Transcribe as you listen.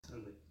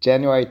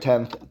January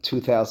 10th,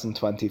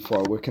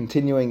 2024. We're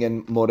continuing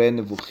in Moreh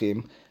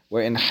Nevukhim.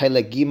 We're in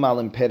Chelek Gimal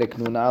in Perek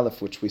Nun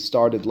Aleph, which we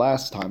started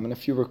last time. And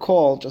if you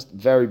recall, just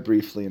very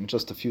briefly, in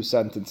just a few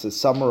sentences,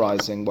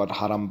 summarizing what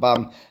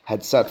Harambam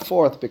had set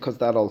forth, because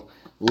that'll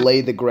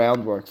lay the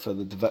groundwork for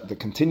the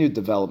continued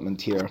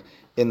development here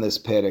in this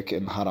Perek,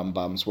 in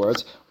Harambam's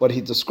words. What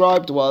he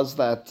described was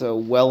that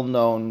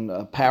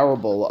well-known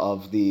parable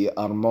of the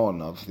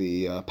Armon, of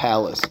the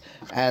palace.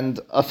 And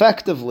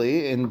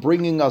effectively, in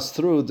bringing us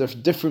through the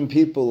different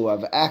people who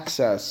have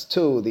access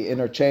to the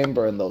inner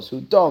chamber and those who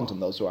don't, and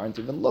those who aren't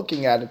even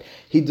looking at it,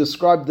 he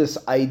described this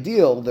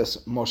ideal, this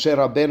Moshe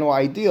Rabbeinu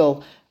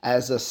ideal,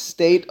 as a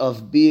state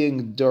of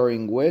being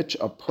during which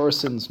a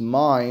person's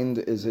mind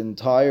is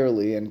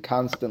entirely and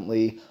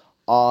constantly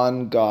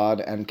on God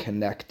and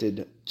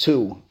connected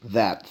to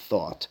that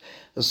thought.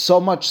 So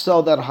much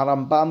so that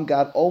Harambam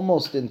got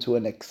almost into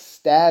an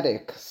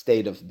ecstatic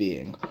state of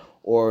being,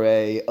 or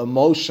a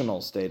emotional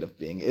state of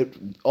being. It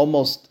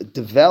almost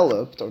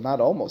developed, or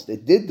not almost,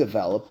 it did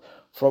develop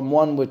from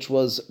one which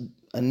was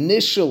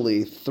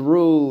initially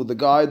through the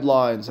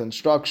guidelines and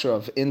structure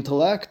of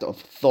intellect, of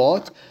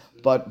thought,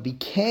 but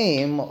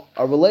became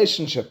a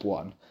relationship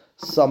one,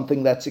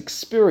 something that's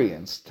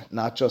experienced,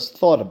 not just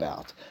thought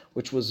about,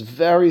 which was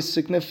very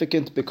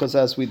significant because,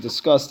 as we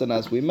discussed and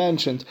as we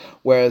mentioned,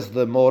 whereas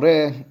the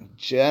Moreh,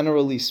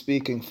 generally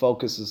speaking,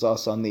 focuses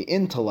us on the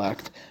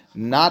intellect,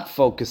 not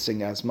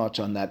focusing as much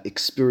on that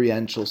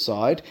experiential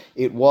side.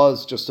 It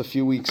was just a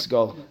few weeks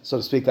ago, so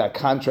to speak, that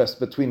contrast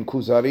between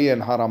Kuzari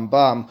and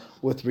Harambam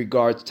with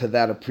regards to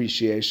that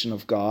appreciation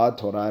of God,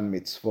 Torah and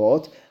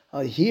mitzvot.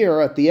 Here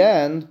at the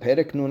end,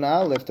 Perek Nun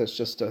Aleph, there's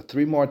just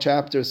 3 more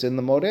chapters in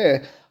the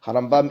Moreh.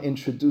 Harambam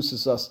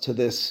introduces us to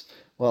this,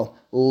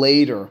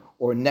 later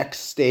or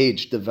next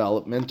stage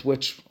development,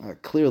 which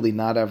clearly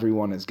not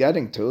everyone is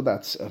getting to.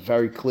 That's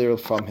very clear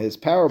from his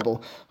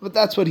parable, but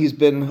that's what he's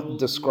been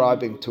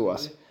describing to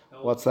us.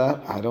 What's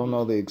that? I don't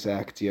know the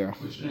exact year.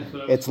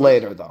 It's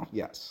later, though,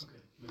 yes.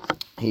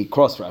 He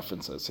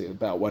cross-references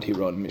about what he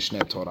wrote in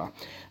Mishneh Torah.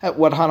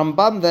 What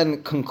Harambam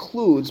then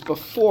concludes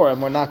before,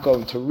 and we're not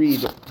going to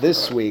read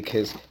this week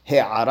his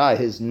Harari,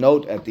 his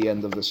note at the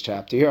end of this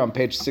chapter. Here on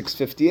page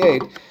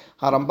 658,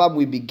 Harambam,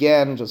 we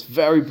began just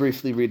very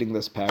briefly reading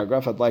this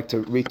paragraph. I'd like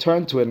to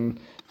return to it and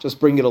just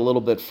bring it a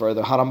little bit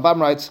further. Harambam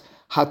writes,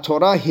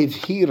 HaTorah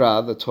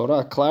hivhira, the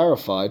Torah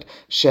clarified,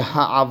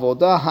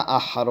 sheha'avodah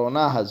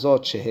ha'acharona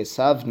hazot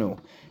shehesavnu,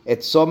 et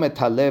tzomet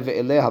halev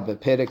eleha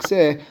beperek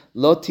zeh,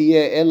 lo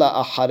tiyeh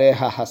ela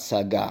achareha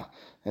hasaga.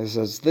 It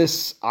says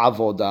this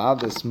avodah,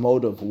 this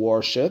mode of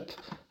worship,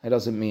 it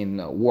doesn't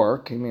mean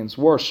work, it means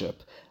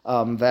worship,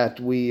 that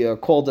we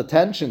called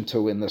attention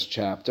to in this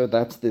chapter.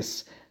 That's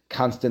this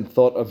constant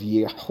thought of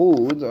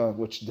Yehud,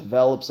 which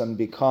develops and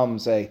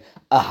becomes a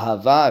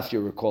ahava, if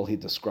you recall, he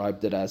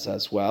described it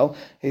as well.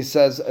 He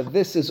says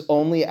this is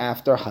only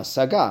after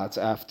hasaga, it's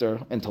after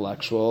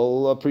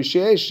intellectual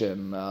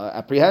appreciation,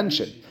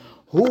 apprehension.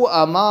 Hu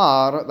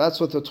amar, that's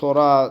what the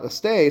Torah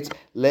states,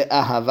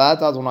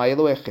 le'ahavat Adonai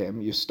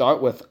Elohechem. You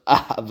start with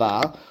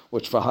ahava,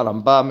 which for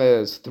Harambam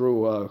is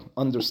through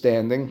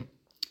understanding,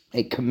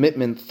 a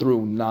commitment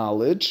through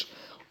knowledge.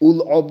 And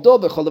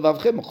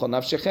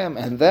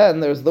then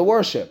there's the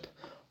worship.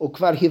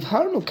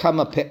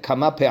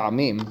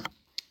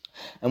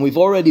 And we've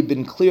already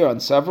been clear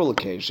on several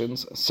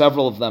occasions,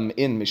 several of them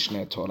in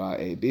Mishneh Torah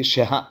Ebi,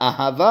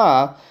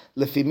 she'ahava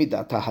lefi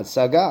midat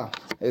hasaga.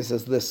 It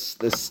says this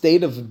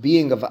state of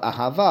being of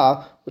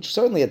ahava, which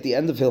certainly at the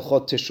end of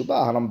Hilchot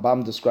Teshuvah,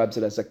 Harambam describes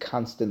it as a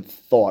constant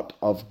thought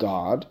of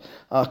God,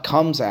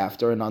 comes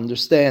after an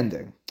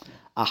understanding.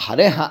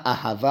 אחרי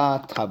האהבה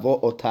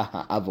תבוא אותה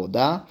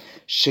העבודה,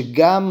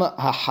 שגם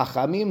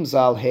החכמים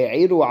ז"ל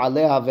העירו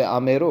עליה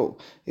ואמרו.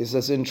 He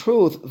says, in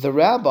truth, the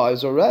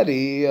rabbis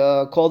already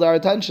called our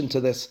attention to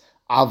this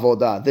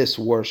avodah, this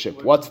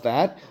worship. What's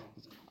that?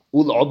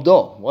 Ul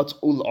obdo. What's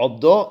ul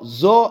obdo?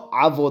 Zo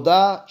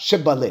avodah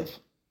shebalev.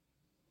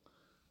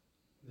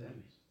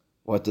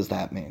 What does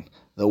that mean?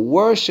 The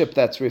worship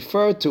that's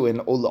referred to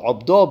in Ul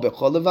Abdo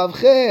B'chol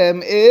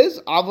Levavchem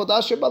is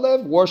Avodah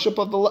Shebalev, worship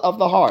of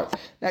the heart.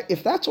 Now,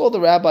 if that's all the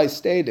rabbis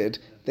stated,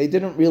 they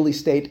didn't really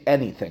state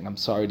anything. I'm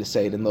sorry to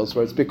say it in those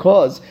words,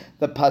 because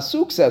the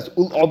pasuk says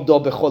Ul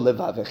Abdo B'chol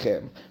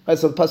Levavchem. Right,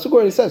 so the pasuk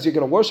already says you're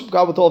going to worship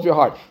God with all of your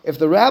heart. If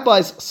the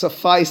rabbis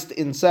sufficed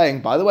in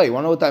saying, by the way, you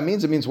want to know what that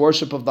means? It means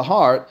worship of the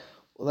heart.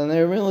 Well, then they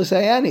didn't really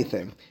say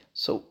anything.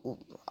 So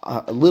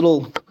a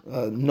little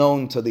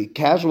known to the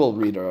casual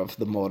reader of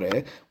the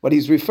Moreh, what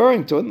he's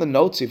referring to, and the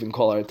notes even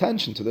call our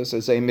attention to this,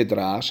 is a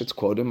midrash. It's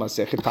quoted in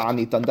Masechet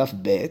Ta'anit and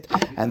Daf Bet,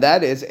 and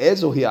that is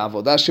Ezuhi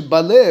Avodah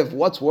Shebalev.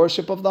 What's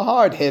worship of the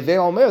heart? Heve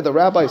Omer. The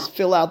rabbis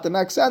fill out the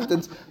next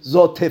sentence.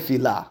 Zot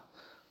Tefillah.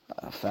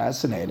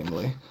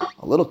 Fascinatingly,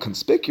 a little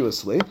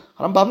conspicuously,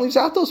 Rambam leaves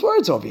out those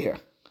words over here.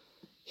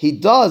 He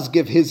does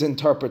give his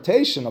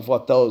interpretation of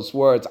what those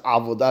words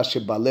Avodah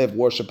Shebalev,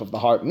 worship of the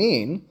heart,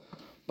 mean.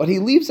 But he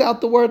leaves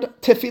out the word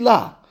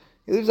tefillah.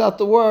 He leaves out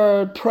the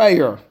word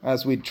prayer,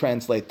 as we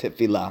translate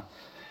tefillah.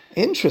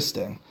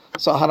 Interesting.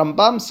 So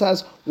Harambam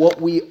says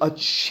what we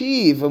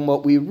achieve and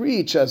what we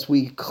reach as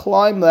we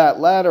climb that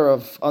ladder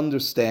of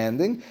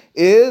understanding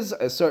is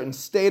a certain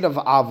state of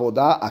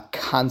avodah, a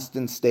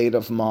constant state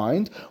of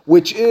mind,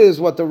 which is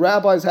what the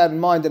rabbis had in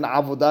mind in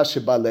avodah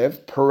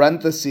shebalev,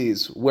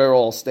 parentheses, we're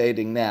all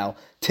stating now,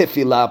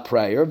 tefillah,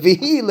 prayer.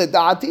 Vihi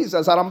leda'ati,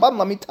 says Harambam,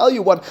 let me tell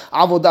you what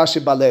avodah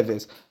shebalev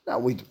is. Now,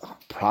 we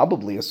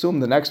probably assume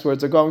the next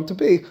words are going to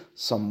be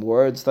some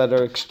words that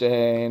are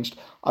exchanged,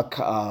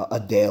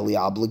 a daily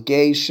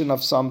obligation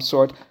of some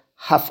sort.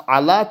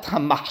 Haf'alat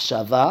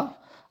hamachshava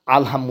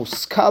al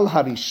hamuskal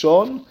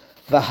harishon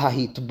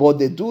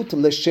v'hahitbodedut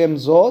l'shem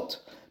zot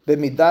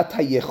b'midat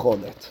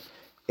hayecholet.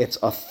 It's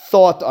a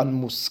thought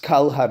on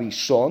muskal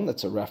harishon.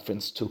 That's a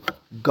reference to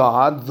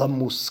God, the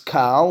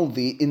muskal,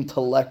 the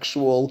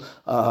intellectual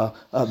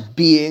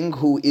being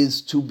who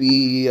is to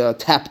be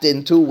tapped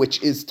into,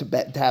 which is to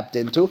be tapped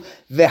into.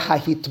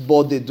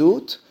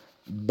 Vehahitbodedut,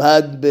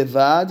 bad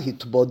bevad.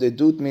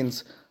 Hitbodedut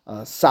means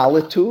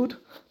solitude.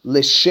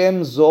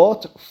 L'shem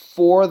zot,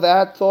 for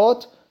that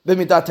thought.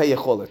 B'midat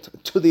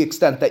hayecholet, to the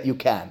extent that you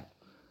can.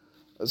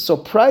 So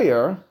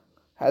prayer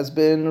has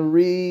been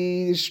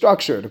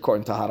restructured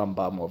according to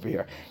Harambam over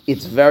here.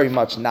 It's very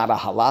much not a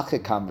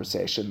halachic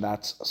conversation,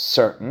 that's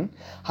certain.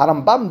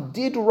 Harambam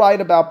did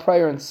write about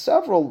prayer in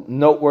several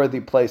noteworthy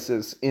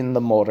places in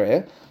the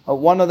Moreh.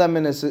 One of them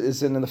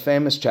is in the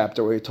famous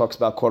chapter where he talks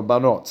about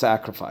korbanot,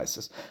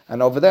 sacrifices.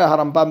 And over there,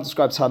 Harambam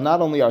describes how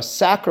not only are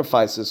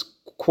sacrifices,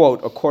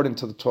 quote, according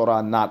to the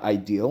Torah, not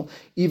ideal,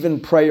 even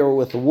prayer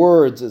with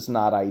words is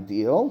not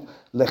ideal.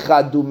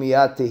 Lecha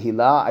dumiyat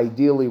tehillah.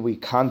 Ideally, we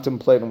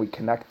contemplate and we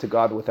connect to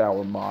God with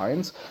our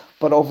minds.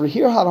 But over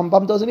here,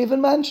 Harambam doesn't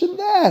even mention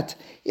that.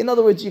 In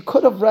other words, you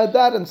could have read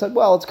that and said,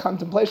 well, it's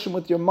contemplation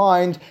with your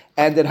mind,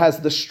 and it has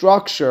the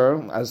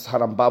structure, as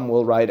Harambam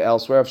will write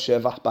elsewhere, of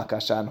Shevach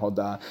Bakashan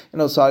Hoda.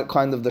 So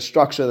kind of the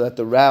structure that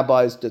the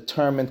rabbis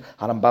determined.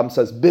 Harambam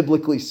says,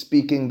 biblically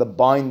speaking, the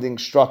binding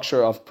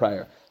structure of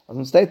prayer.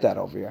 Doesn't state that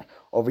over here.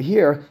 Over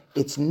here,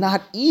 it's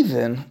not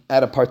even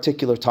at a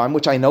particular time,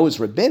 which I know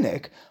is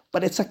rabbinic,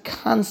 but it's a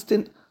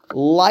constant,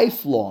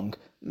 lifelong,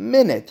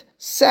 minute,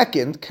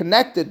 second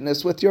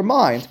connectedness with your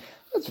mind.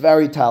 That's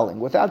very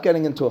telling. Without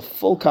getting into a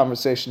full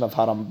conversation of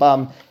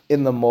Harambam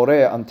in the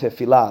Moreh on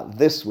Tefillah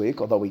this week,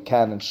 although we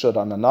can and should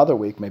on another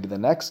week, maybe the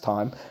next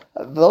time,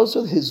 those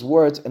are his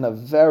words in a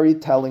very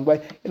telling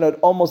way. It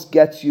almost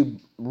gets you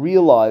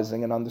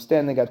realizing and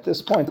understanding at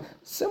this point,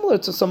 similar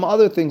to some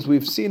other things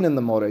we've seen in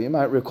the Moreh. You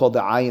might recall the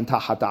Ayin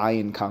Tahat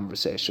Ayin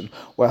conversation,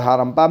 where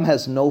Harambam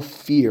has no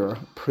fear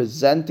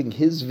presenting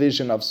his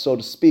vision of, so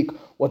to speak,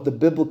 what the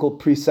biblical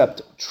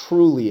precept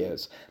truly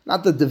is.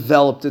 Not the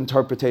developed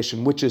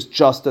interpretation, which is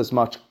just as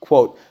much,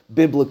 quote,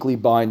 biblically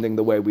binding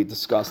the way we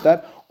discussed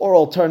that, or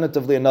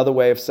alternatively another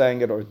way of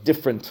saying it, or a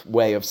different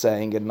way of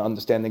saying it and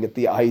understanding it,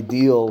 the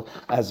ideal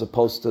as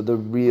opposed to the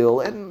real,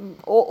 and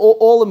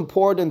all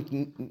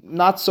important,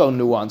 not so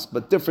nuanced,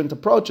 but different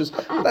approaches.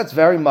 That's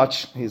very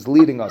much, he's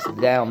leading us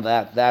down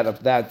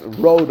that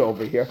road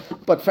over here.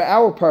 But for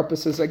our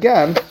purposes,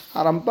 again,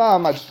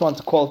 Harambam, I just want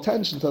to call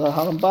attention to that.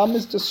 Harambam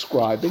is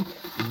describing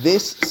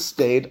this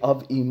state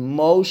of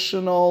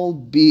emotional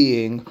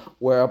being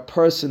where a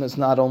person is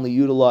not only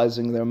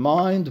utilizing their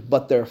mind,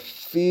 but they're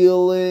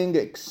feeling,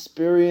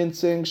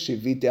 experiencing,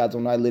 Shiviti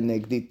Adonai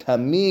L'negdi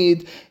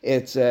Tamid.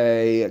 It's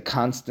a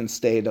constant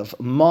state of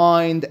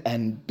mind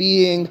and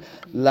being.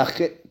 Go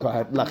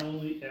ahead.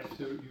 Only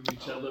after you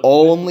reach that level.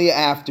 Only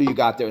after you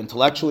got there.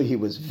 Intellectually, he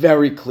was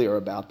very clear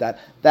about that.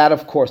 That,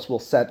 of course, will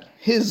set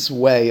his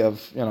way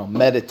of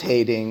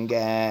meditating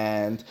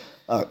and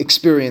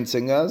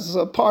experiencing as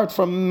apart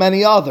from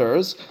many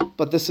others,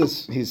 but this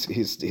is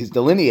he's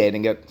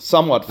delineating it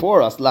somewhat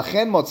for us.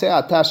 Lachen motzei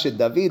ata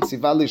sheDavid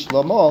tziva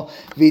lishlomo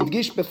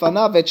v'idgish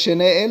befanav et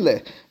shnei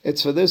ele.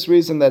 It's for this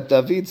reason that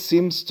David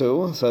seems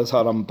to, says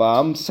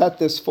Harambam, set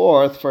this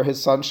forth for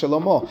his son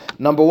Shlomo.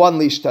 Number one,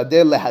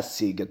 lishtadel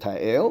lehasig et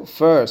ha'el.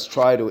 First,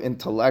 try to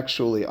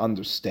intellectually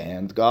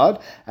understand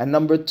God. And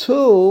number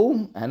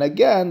two, and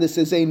again, this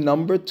is a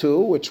number two,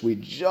 which we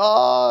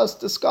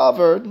just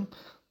discovered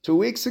 2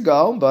 weeks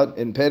ago, but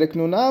in Perek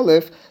Nun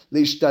Aleph,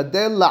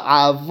 lishtadel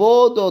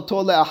la'avod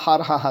oto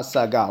le'achar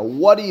ha'hasaga.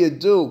 What do you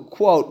do?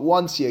 Quote,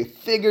 once you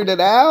figured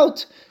it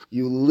out,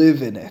 you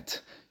live in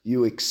it.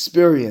 You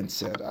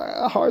experience it.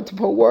 Hard to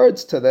put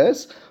words to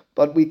this,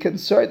 but we can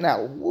certainly.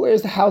 Now,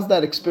 how's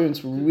that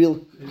experience real?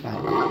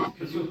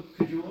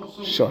 Could you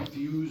also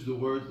use the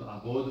word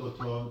la'avod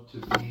oto to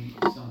be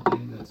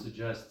something that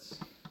suggests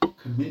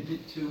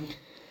commitment to?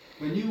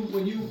 When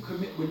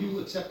you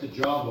accept a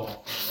job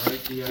offer,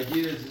 right? The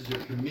idea is you're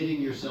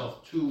committing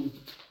yourself to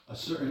a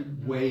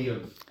certain way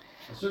of.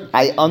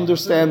 I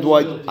understand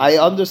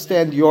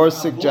your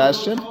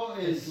suggestion,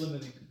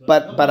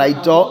 but I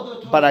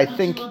don't. But I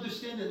think.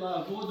 Understand that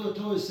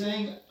la'avodoto is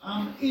saying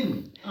I'm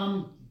in.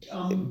 I'm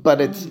I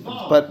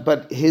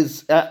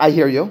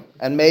hear you,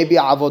 and maybe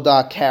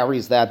avodah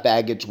carries that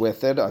baggage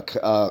with it,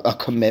 a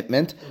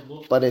commitment,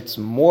 but it's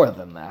more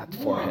than that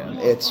for him.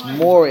 It's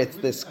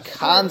this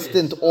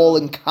constant,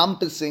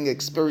 all-encompassing,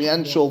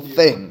 experiential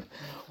thing.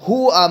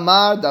 Hu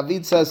amar,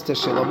 David says to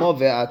Shlomo,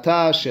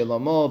 ve'ata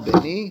Shlomo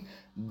beni,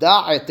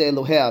 da' et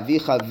Elohei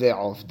avicha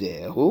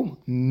ve'ovdehu,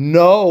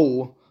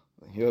 know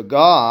your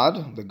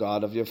God, the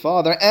God of your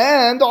father,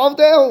 and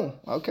Avdehu.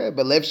 Okay,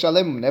 belev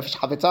shalem, nefesh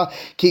chavetza,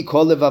 ki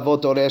kol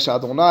levavot oresh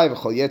Adonai,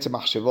 v'chol yetze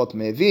machshavot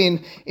mevin,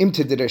 im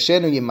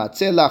tidrashenu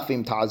yimatzeh lach,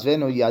 v'im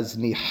ta'azvenu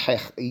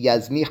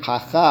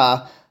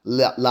yaznichacha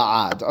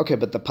la'ad. Okay,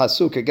 but the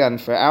pasuk, again,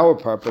 for our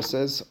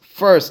purposes,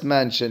 first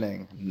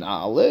mentioning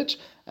knowledge,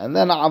 and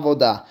then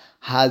avodah.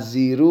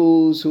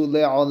 Haziruz hu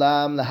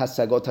le'olam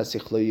lehasagot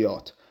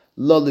hasichloyot,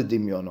 lo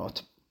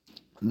ledimyonot.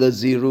 The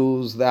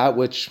ziruz, that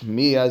which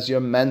me as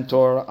your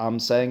mentor, I'm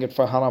saying it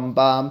for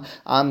Harambam,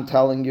 I'm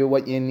telling you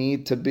what you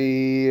need to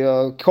be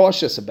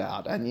cautious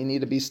about and you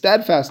need to be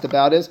steadfast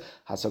about is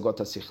hasagot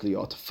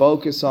hasichliot.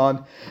 Focus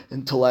on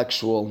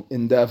intellectual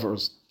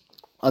endeavors,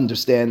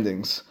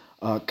 understandings,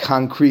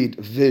 concrete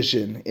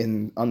vision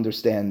in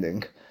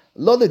understanding.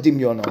 Lo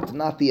ledimyonot,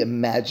 not the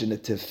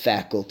imaginative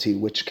faculty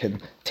which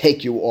can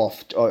take you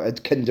off or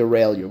it can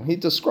derail you. He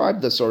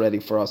described this already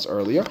for us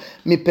earlier.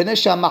 He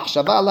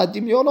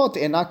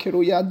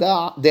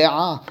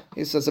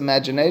says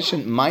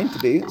imagination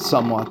might be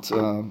somewhat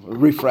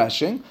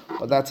refreshing,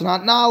 but that's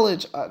not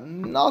knowledge.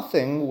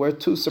 Nothing. We're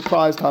too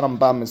surprised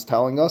Harambam is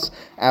telling us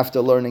after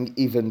learning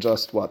even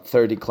just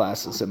 30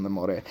 classes in the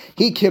Moreh.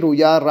 Hi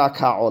kiruya rak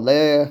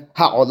ha'ola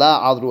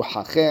al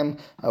ruhachem.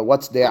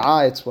 What's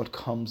de'ah? It's what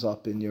comes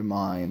up in your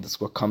mind.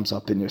 It's what comes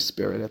up in your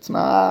spirit. It's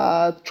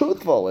not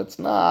truthful. It's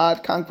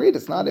not concrete.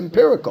 It's not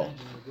empirical.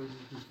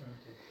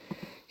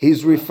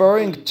 He's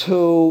referring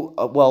to,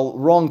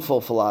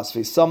 wrongful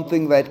philosophy,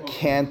 something that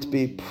can't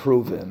be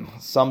proven,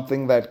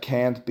 something that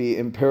can't be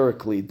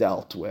empirically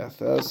dealt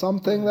with,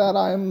 something that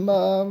I'm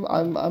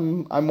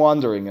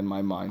wondering in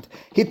my mind.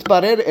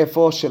 Hitbarer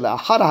efo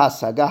shelachar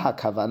hasaga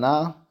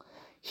hakavana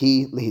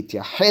he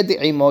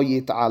lihityahed imo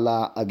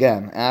yit'ala.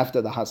 Again,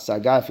 after the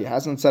hasaga, if he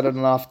hasn't said it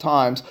enough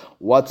times,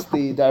 what's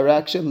the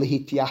direction?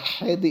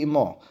 Lihityahed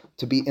imo,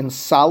 to be in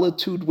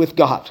solitude with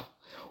God.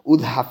 And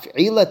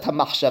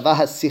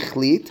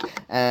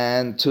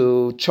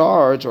to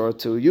charge or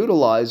to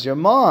utilize your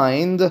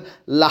mind, to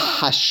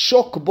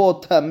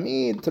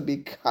be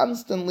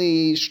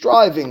constantly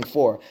striving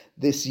for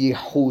this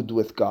yihud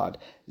with God.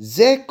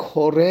 Ze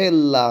kore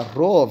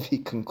larov, he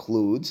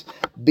concludes,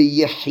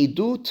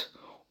 biyehidut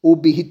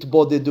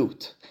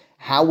ubihitbodedut.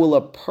 How will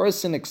a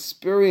person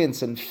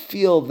experience and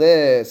feel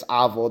this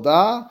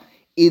avodah?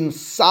 In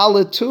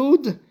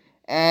solitude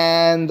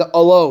and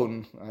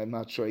alone. I'm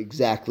not sure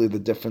exactly the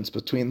difference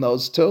between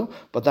those two,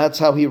 but that's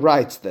how he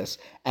writes this.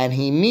 And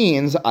he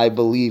means, I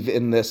believe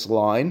in this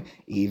line,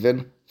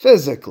 even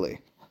physically,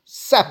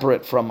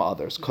 separate from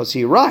others, because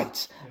he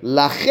writes,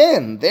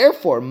 Lachen,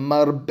 therefore,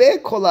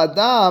 marbe kol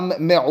adam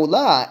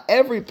me'ula,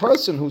 every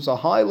person who's a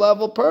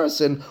high-level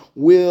person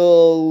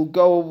will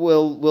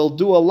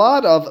do a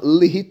lot of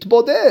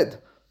lihitboded,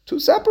 to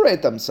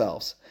separate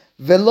themselves.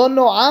 Velo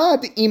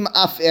no'ad im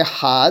af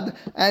ehad,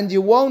 and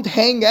you won't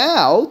hang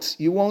out,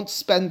 you won't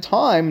spend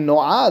time,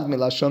 no'ad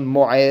milashon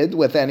mo'ed,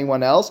 with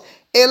anyone else,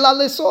 ela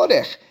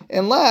lesorech,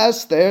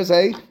 unless there's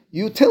a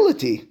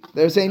utility,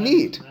 there's a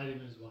need.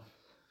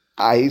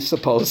 I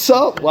suppose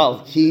so.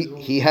 Well,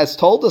 he has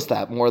told us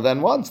that more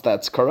than once,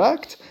 that's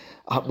correct.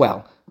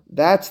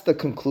 That's the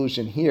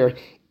conclusion here.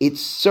 It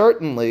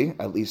certainly,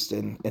 at least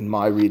in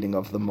my reading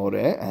of the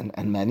Moreh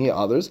and many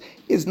others,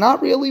 is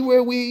not really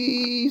where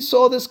we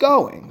saw this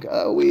going.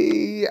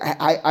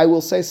 I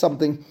will say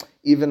something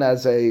even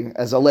as a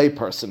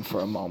layperson for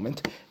a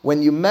moment.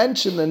 When you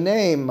mention the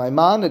name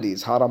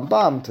Maimonides,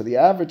 Harambam, to the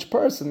average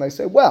person, they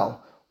say,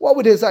 well, what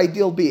would his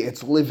ideal be?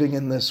 It's living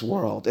in this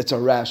world. It's a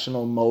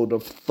rational mode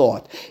of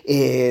thought.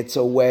 It's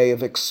a way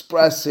of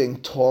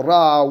expressing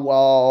Torah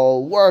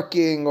while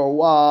working or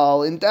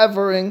while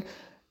endeavoring.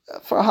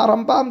 For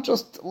Harambam,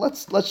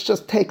 let's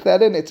just take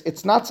that in.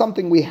 It's not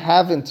something we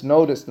haven't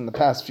noticed in the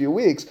past few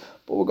weeks,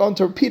 but we're going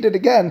to repeat it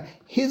again.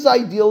 His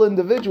ideal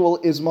individual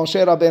is Moshe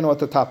Rabbeinu at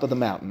the top of the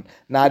mountain,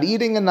 not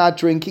eating and not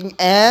drinking,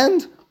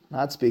 and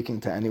not speaking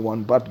to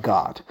anyone but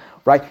God.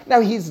 Right? Now,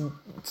 he's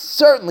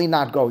certainly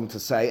not going to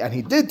say, and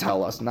he did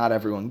tell us, not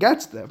everyone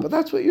gets there, but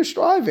that's what you're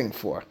striving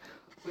for.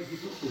 But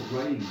he's also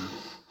writing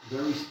this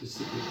very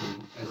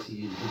specifically as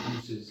he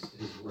introduces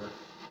his work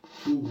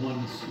to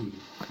one student.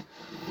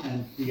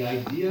 And the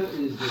idea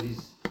is that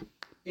he's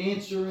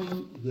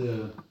answering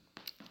the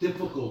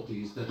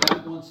difficulties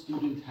that one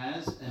student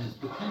has and is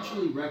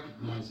potentially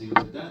recognizing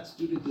that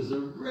student is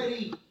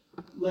already,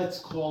 let's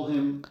call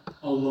him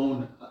a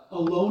loner.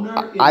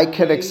 I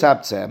can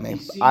accept, Sammy.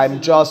 I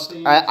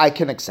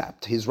can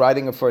accept. He's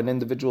writing it for an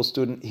individual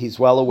student. He's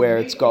well aware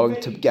it's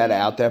going to get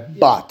out there.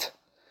 But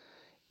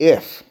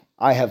if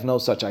I have no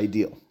such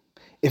ideal,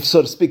 if,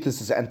 so to speak, this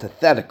is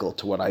antithetical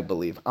to what I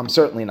believe, I'm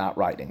certainly not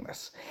writing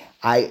this.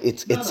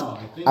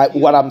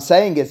 What I'm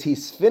saying is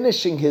he's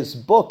finishing his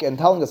book and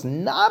telling us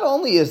not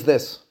only is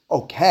this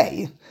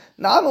okay,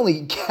 not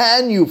only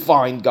can you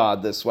find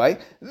God this way,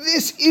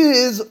 this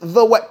is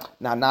the way.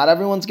 Now, not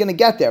everyone's going to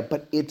get there,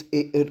 but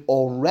it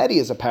already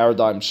is a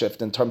paradigm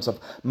shift in terms of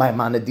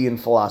Maimonidean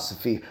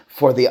philosophy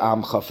for the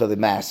Amcha, for the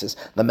masses.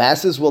 The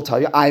masses will tell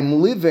you, I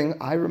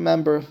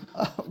remember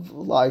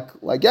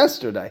like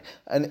yesterday,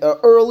 an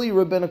early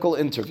rabbinical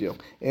interview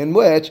in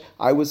which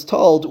I was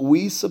told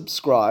we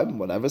subscribe,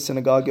 whatever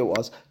synagogue it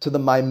was, to the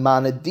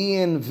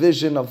Maimonidean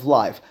vision of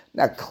life.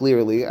 Now,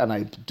 clearly, and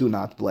I do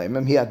not blame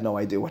him, he had no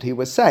idea what he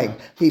was saying.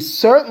 He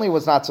certainly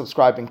was not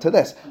subscribing to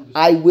this.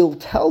 I will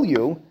tell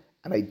you,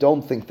 and I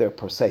don't think they're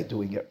per se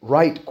doing it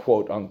right,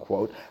 quote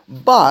unquote,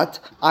 but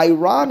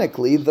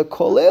ironically, the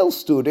Kollel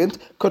student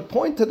could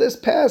point to this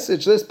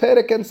passage, this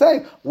perek, and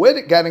say,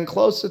 we're getting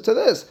closer to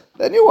this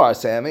than you are,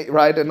 Sammy,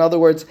 right? In other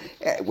words,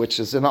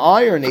 which is an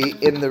irony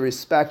in the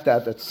respect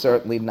that that's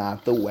certainly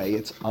not the way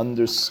it's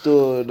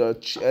understood.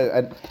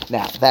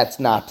 Now, that's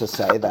not to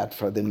say that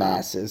for the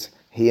masses,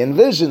 he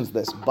envisions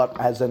this, but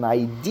as an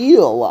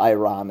ideal,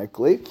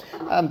 ironically,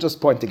 I'm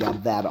just pointing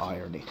out that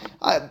irony.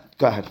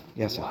 Go ahead.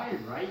 Yes, sir. Why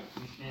write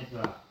Mishneh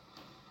Torah?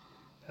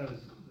 That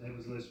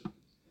was last.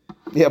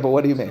 Yeah, but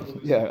what do you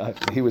mean? Yeah,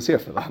 he was here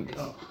for that.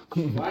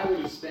 Why would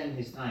he spend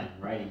his time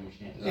writing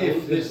Mishneh Torah?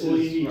 If this all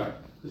you is need. right.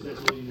 Because that's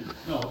all you need.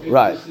 No,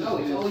 Right. This is, No,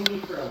 it's all you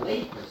need for a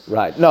layperson.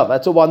 Right. No,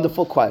 that's a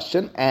wonderful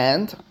question,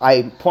 and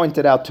I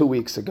pointed out 2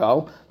 weeks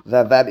ago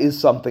that is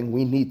something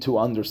we need to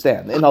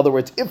understand. In other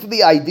words, if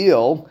the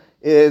ideal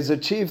is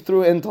achieved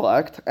through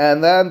intellect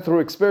and then through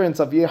experience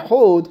of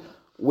Yehud,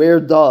 where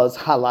does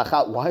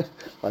halacha, why?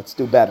 Let's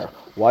do better.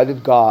 Why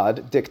did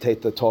God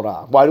dictate the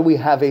Torah? Why do we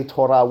have a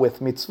Torah with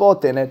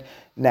mitzvot in it?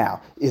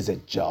 Now, is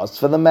it just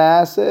for the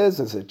masses?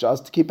 Is it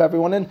just to keep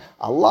everyone in?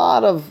 A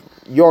lot of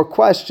your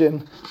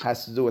question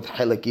has to do with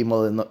Chelek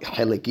Gimel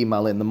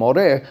in the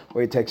Moreh,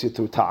 where he takes you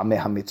through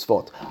Ta'ameh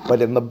HaMitzvot.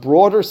 But in the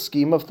broader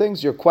scheme of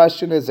things, your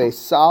question is a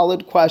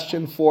solid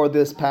question for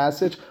this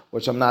passage,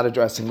 which I'm not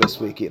addressing this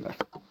week either.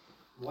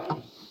 Why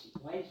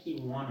did he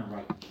want to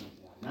write Mishneh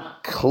Torah?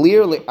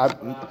 Clearly,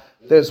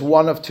 there's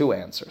one of two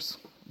answers.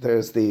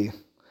 There's the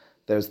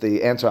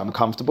answer I'm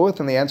comfortable with,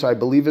 and the answer I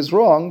believe is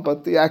wrong,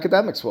 but the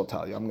academics will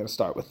tell you. I'm going to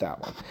start with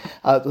that one.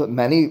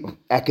 Many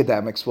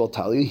academics will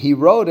tell you he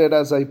wrote it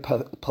as a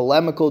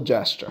polemical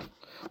gesture.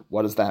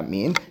 What does that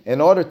mean? In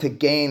order to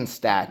gain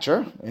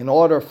stature, in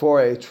order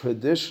for a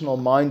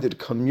traditional-minded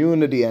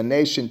community and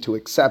nation to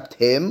accept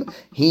him,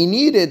 he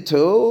needed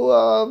to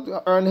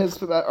earn his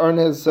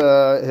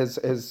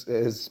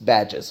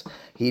badges.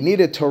 He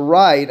needed to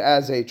write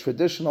as a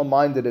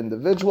traditional-minded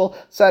individual,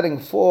 setting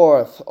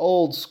forth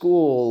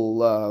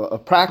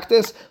old-school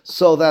practice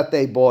so that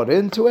they bought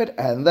into it,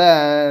 and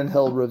then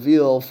he'll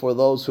reveal for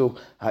those who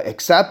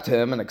accept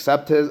him and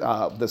accept his.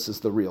 This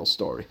is the real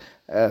story.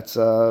 It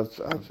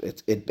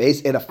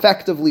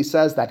effectively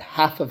says that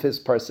half of his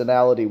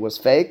personality was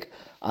fake.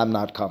 I'm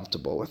not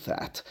comfortable with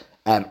that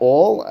at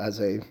all.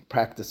 As a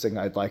practicing,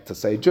 I'd like to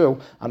say, Jew,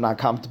 I'm not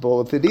comfortable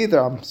with it either.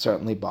 I'm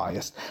certainly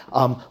biased.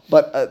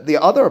 But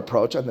the other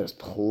approach, and there's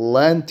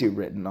plenty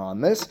written on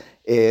this,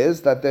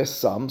 is that there's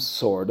some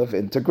sort of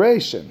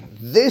integration.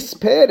 This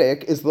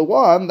perek is the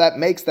one that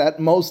makes that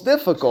most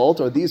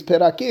difficult, or these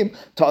perakim,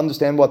 to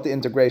understand what the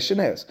integration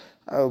is.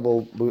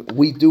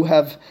 We do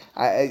have,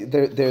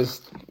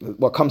 there's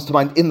what comes to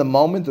mind in the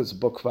moment. There's a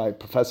book by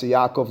Professor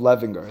Yaakov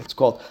Levinger. It's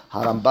called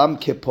Harambam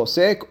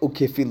Keposek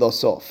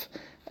Ukefilosof.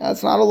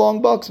 It's not a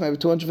long book, it's maybe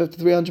 250,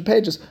 300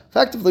 pages.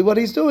 Effectively, what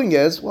he's doing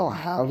is,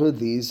 how do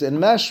these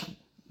enmesh?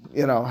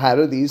 How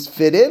do these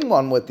fit in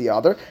one with the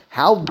other?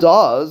 How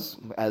does,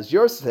 as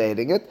you're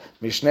stating it,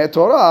 Mishneh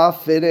Torah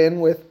fit in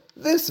with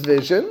this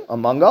vision,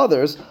 among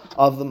others,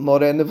 of the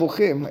Moreh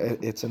Nevukhim?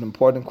 It's an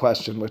important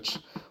question, which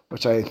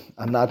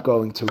I'm not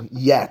going to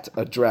yet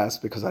address,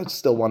 because I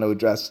still want to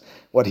address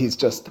what he's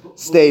just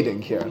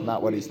stating here,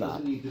 not what he's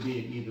not. It doesn't need to be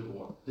an either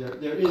or.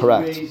 There is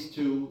Correct. ways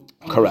to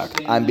Correct.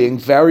 understand I'm being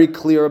very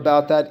clear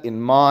about that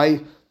in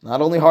my,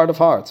 not only heart of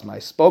hearts, my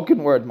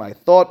spoken word, my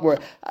thought word.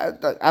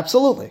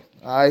 Absolutely.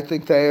 I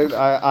think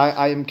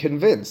I am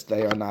convinced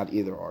they are not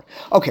either or.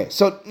 Okay,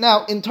 so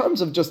now in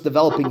terms of just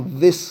developing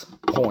this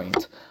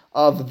point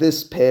of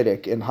this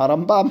perek in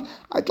Harambam,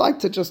 I'd like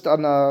to just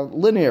on a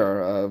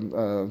linear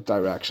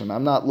direction.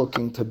 I'm not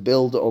looking to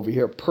build over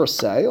here per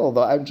se,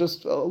 although I'm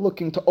just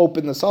looking to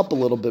open this up a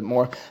little bit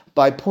more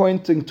by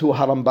pointing to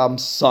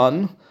Harambam's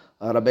son,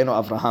 Rabbeinu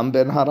Avraham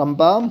ben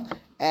Harambam,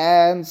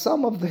 and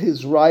some of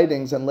his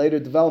writings and later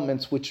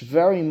developments, which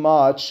very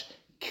much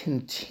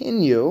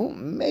continue,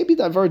 maybe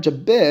diverge a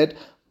bit,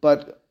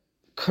 but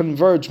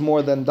converge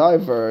more than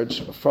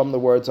diverge from the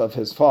words of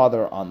his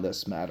father on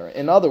this matter.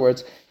 In other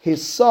words,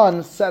 his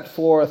son set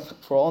forth,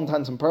 for all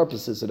intents and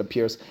purposes, it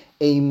appears,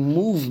 a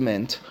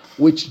movement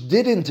which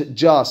didn't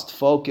just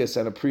focus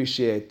and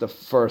appreciate the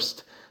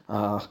first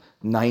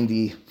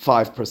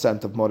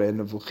 95% of Moreh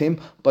Nevukhim,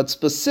 but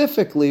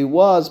specifically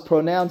was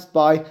pronounced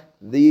by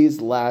these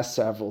last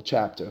several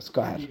chapters.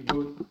 Go ahead. He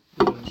wrote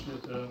the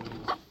Mishneh Torah when he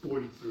was 40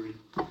 43,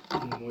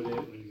 and the Moreh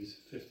when he was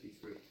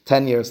 53.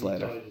 10 years He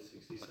later. died at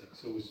 66,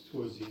 so it was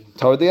towards the end.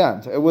 Toward the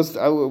end. It was,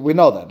 we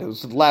know that. It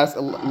was the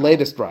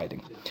latest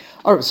writing.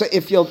 All right, so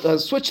if you'll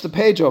switch the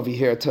page over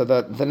here to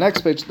the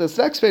next page, this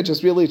next page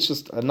is really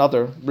just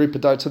another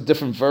reproduction, it's a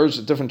different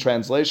version, different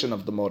translation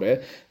of the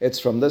Moreh. It's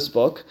from this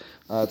book.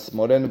 It's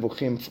Moreh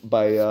Nevukhim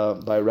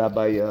by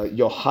Rabbi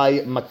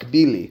Yochai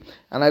Makbili.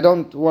 And I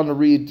don't want to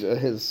read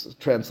his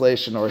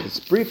translation or his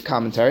brief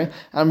commentary.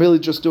 I'm really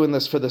just doing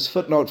this for this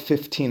footnote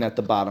 15 at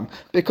the bottom,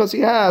 because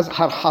he has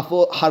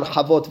harhavot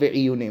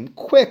ve'iyunim,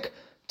 quick,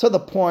 to the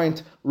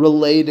point,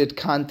 related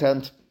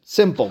content,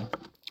 simple.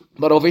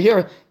 But over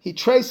here, he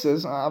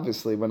traces,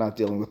 obviously we're not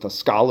dealing with a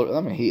scholar,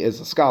 I mean he is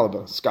a scholar,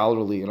 but a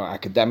scholarly,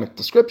 academic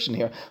description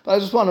here. But I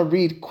just want to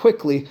read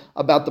quickly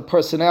about the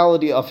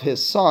personality of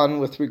his son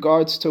with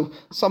regards to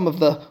some of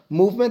the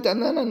movement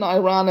and then an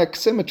ironic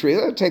symmetry.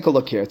 Take a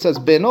look here. It says,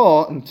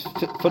 Beno, in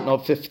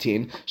footnote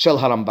 15, Shel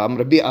Harambam,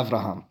 Rabbi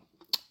Avraham,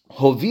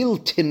 Hovil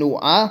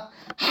Tenu'ah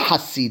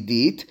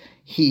Hasidit,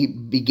 he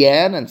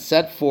began and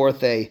set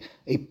forth a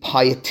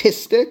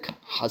pietistic,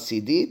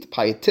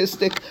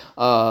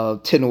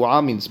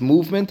 tenuah means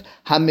movement,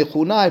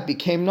 hamichuna, it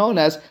became known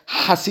as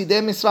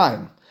Hasidei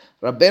Misraim.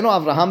 Rabbeinu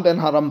Avraham ben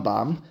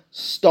Harambam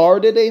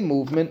started a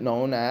movement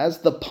known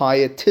as the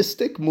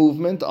pietistic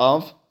movement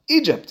of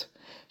Egypt.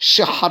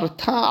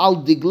 Shaharta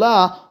al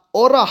digla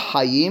ora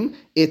hayim,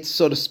 it's,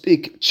 so to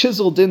speak,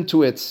 chiseled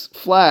into its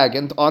flag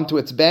and onto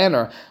its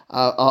banner,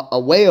 a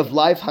way of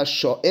life,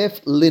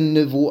 hasho'ef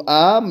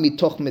linnevu'ah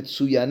mitoch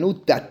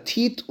metsuyanut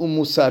datit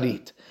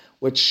umusarit,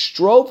 which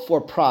strove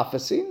for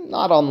prophecy,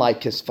 not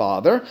unlike his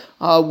father,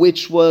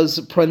 which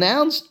was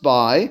pronounced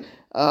by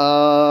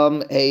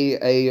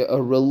a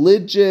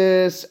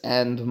religious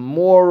and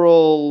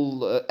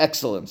moral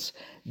excellence.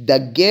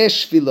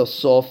 Dagesh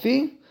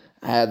philosophy,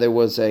 there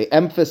was an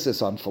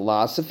emphasis on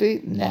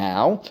philosophy.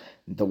 Now,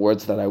 the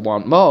words that I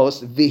want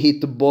most,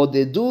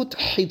 vihitbodedut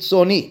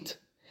hitzonit,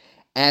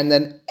 and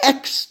then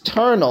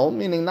external,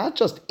 meaning not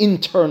just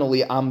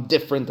internally I'm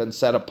different and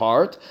set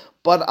apart,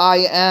 but I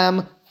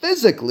am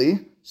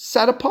physically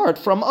set apart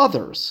from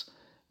others.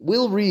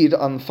 We'll read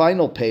on the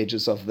final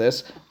pages of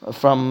this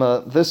from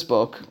this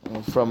book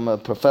from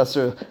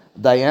Professor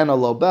Diana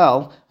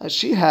Lobel.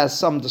 She has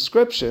some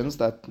descriptions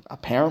that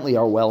apparently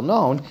are well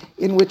known,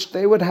 in which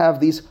they would have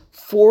these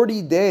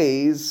 40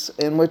 days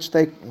in which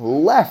they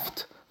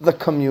left the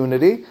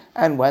community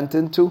and went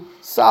into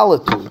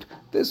solitude.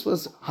 This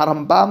was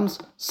Harambam's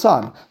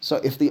son. So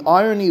if the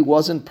irony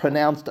wasn't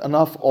pronounced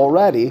enough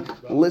already,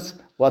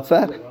 listen, what's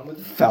that?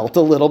 Felt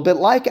a little bit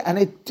like it. And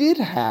it did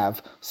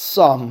have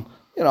some,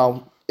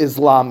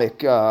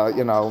 Islamic,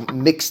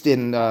 mixed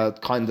in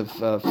kind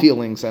of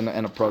feelings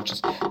and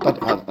approaches. But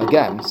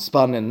again,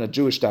 spun in a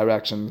Jewish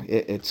direction,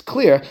 it's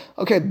clear.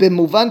 Okay,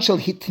 b'muvan shel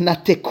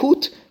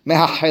hitnatekut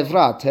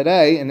mehachevra.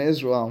 Today in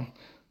Israel,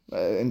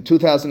 in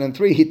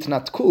 2003,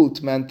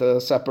 hitnatkut meant the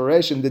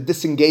separation, the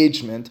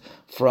disengagement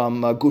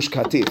from Gush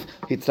Katif.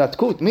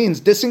 Hitnatkut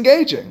means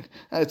disengaging.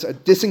 It's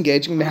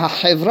disengaging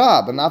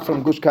mehachevra, but not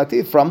from Gush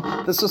Katif, from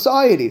the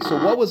society. So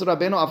what was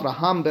Rabbeinu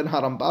Avraham ben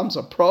Harambam's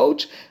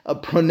approach?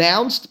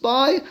 Pronounced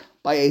by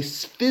a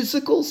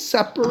physical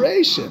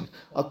separation,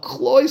 a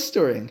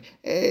cloistering,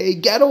 a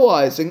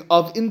ghettoizing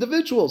of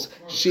individuals.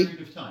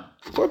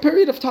 For a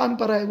period of time,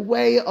 but a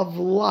way of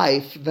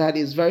life that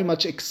is very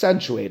much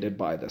accentuated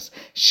by this.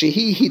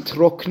 Shehi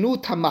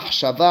hitroknut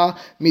hamachshava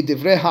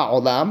midivrei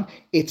ha'olam.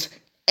 It's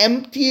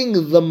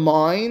emptying the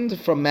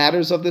mind from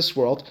matters of this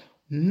world.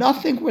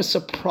 Nothing we're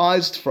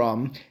surprised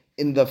from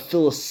in the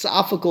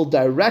philosophical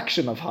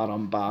direction of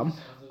Harambam.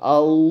 A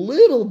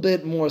little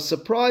bit more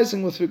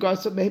surprising with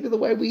regards to maybe the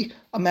way we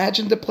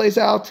imagined it plays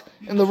out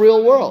in the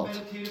real world.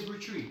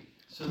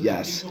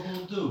 Yes,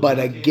 but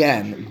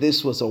again,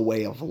 this was a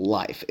way of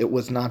life. It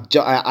was not.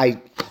 I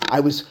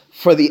was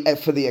for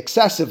the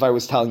excessive. I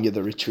was telling you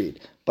the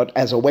retreat, but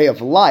as a way of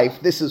life,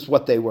 this is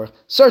what they were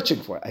searching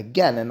for.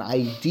 Again, an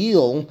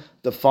ideal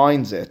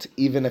defines it,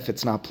 even if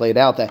it's not played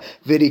out there.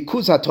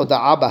 V'rikuz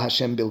hatoda'a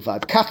b'Hashem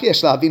bilvad. Kach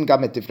yesh lahavin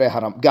gam et divrei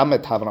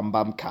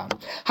Harambam kan.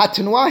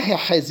 Hatnuah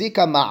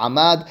hehezika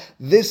ma'amad.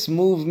 This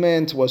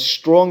movement was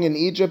strong in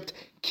Egypt.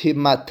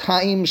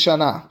 Kimatayim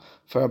shana.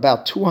 For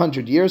about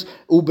 200 years,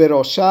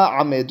 Uberosha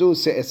Amedu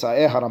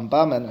Se'esae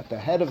Harambam, and at the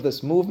head of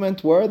this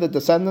movement were the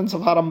descendants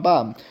of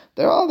Harambam.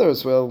 There are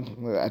others we'll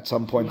at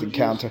some point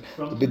encounter.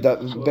 Ben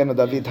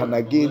David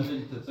Hanagid,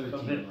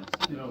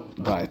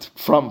 right,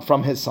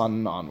 from his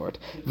son onward.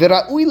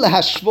 V'ra'ui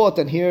lahashvot,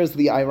 and here's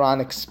the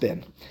ironic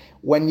spin.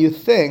 When you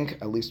think,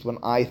 at least when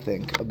I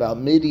think, about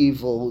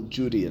medieval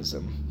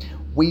Judaism,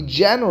 we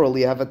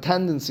generally have a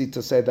tendency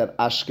to say that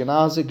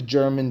Ashkenazic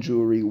German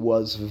Jewry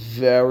was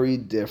very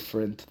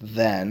different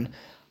than,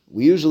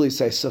 we usually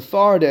say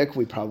Sephardic,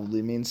 we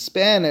probably mean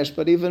Spanish,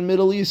 but even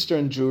Middle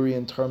Eastern Jewry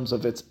in terms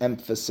of its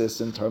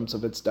emphasis, in terms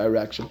of its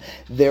direction.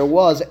 There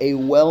was a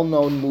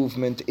well-known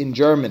movement in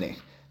Germany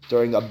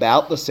during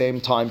about the same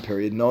time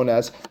period known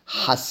as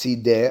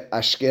Hasidei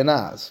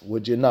Ashkenaz.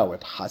 Would you know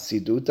it?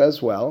 Hasidut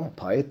as well,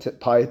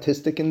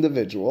 pietistic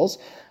individuals.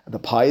 the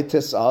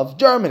pietists of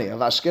Germany, of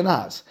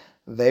Ashkenaz.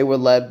 They were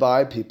led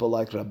by people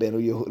like Rabbi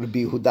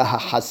Yehuda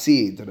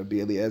HaHasid, Rabbi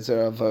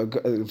Eliezer of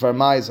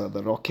Vermaiza,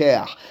 the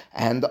Rokeach,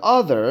 and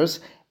others.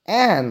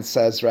 And,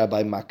 says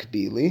Rabbi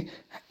Makbili,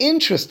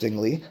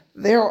 interestingly,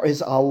 there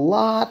is a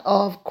lot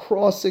of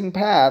crossing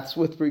paths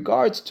with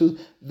regards to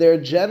their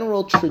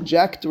general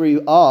trajectory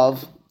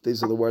of,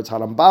 these are the words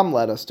Harambam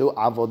led us to,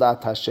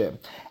 Avodat Hashem.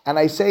 And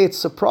I say it's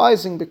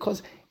surprising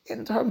because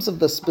in terms of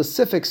the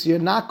specifics, you're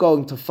not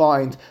going to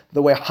find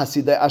the way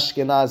Hasidei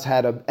Ashkenaz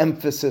had an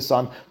emphasis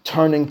on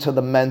turning to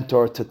the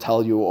mentor to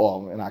tell you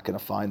all. You're not going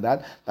to find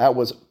that. That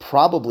was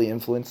probably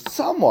influenced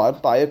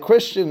somewhat by a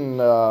Christian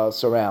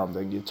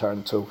surrounding. You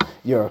turn to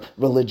your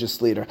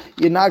religious leader.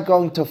 You're not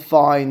going to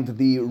find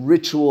the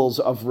rituals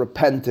of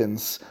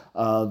repentance,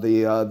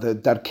 the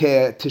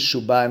Darkei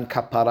Teshubah and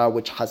Kapara,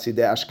 which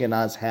Hasidei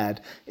Ashkenaz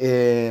had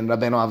in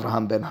Rabbeinu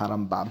Avraham ben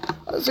Harambam.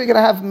 So you're going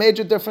to have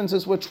major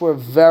differences which were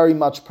very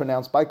much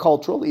pronounced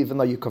bicultural, even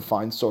though you could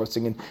find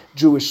sourcing in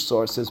Jewish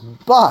sources.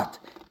 But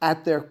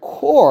at their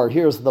core,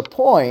 here's the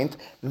point,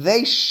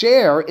 they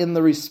share in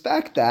the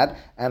respect that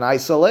an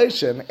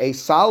isolation, a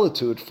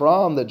solitude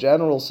from the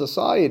general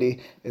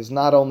society is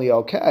not only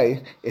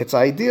okay, it's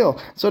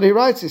ideal. So he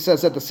writes, he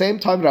says, at the same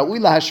time, Ra'ui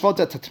lahashvot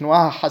et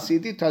hatnuah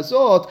hasidit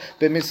hazot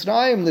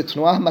b'Misraim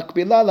l'tnuah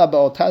makbila la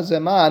ba'ota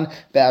zeman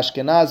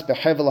be'Ashkenaz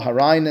be'hevel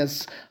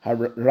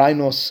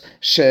harainos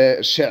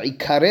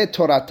she'ikare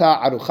torata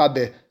arucha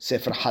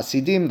be'sefer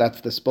hasidim. That's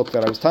this book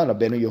that I was telling,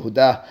 Rabbeinu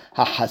Yehuda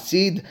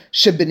HaHasid,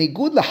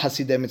 she'benigud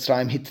lahasidei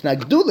Mitzrayim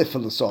hitnagdu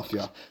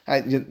lefilosophia.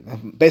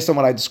 Based on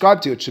what I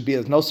described to you, it should be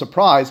no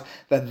surprise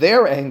that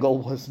their angle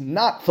was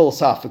not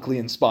philosophically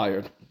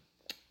inspired.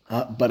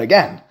 But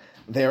again,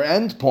 their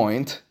end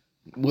point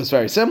was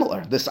very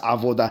similar. This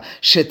avoda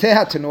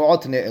sheteh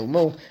tenuot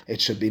ne'ilmu.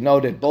 It should be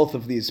noted, both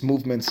of these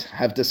movements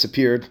have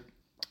disappeared.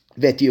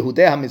 And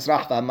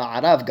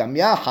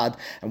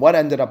what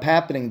ended up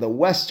happening, the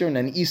Western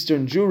and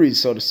Eastern Jewry,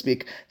 so to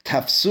speak,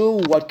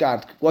 tafsu,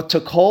 what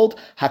took hold?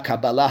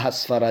 HaKabbalah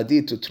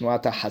HaSfaradit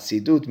Utnuat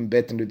HaSidut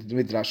Mbet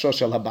Midrasho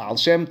Shel HaBaal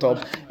Shem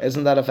Tov.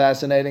 Isn't that a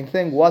fascinating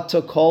thing? What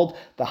took hold?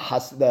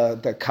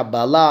 The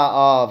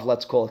Kabbalah of,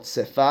 let's call it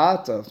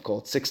Sifat, let's call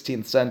it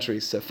 16th century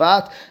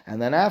Sifat,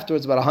 and then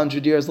afterwards, about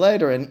 100 years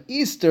later, in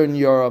Eastern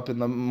Europe, in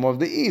the more of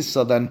the East,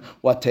 so then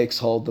what takes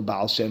hold? The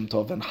Baal Shem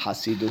Tov and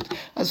Hasidut.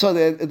 And so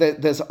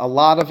there's a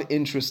lot of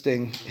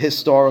interesting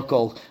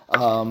historical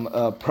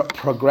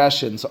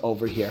progressions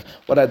over here.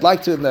 What I'd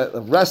like to, in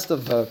the rest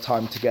of the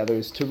time together,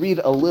 is to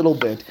read a little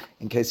bit,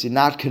 in case you're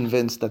not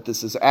convinced that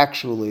this is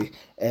actually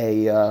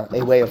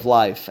a way of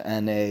life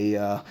and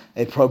a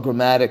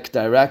programmatic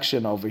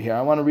direction over here.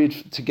 I want to read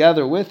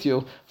together with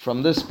you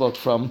from this book,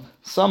 from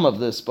some of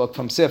this book,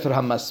 from Sefer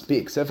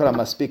HaMaspik. Sefer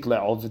HaMaspik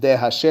Le'ovdei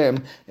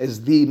Hashem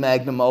is the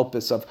magnum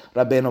opus of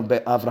Rabbeinu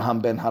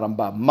Avraham ben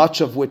Harambam,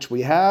 much of which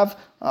we have.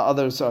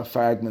 Others are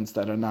fragments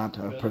that are not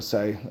per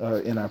se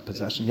in our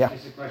possession. Yeah.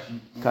 Here's a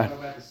question. When we talk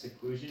about the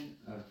seclusion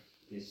of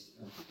this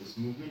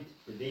movement,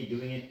 were they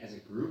doing it as a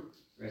group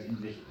or as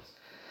individuals?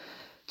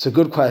 It's a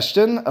good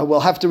question.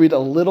 We'll have to read a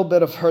little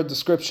bit of her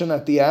description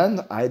at the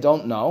end. I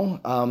don't know.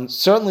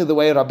 Certainly the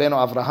way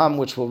Rabbeinu Avraham,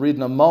 which we'll read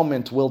in a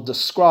moment, will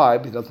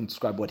describe, he doesn't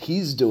describe what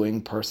he's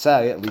doing per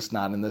se, at least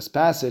not in this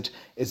passage,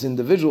 is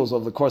individuals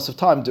over the course of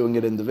time doing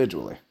it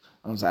individually.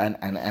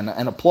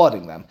 And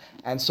applauding them.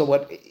 And so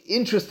what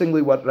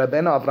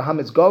Rabbeinu Avraham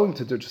is going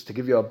to do, just to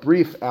give you a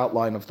brief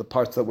outline of the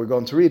parts that we're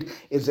going to read,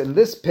 is in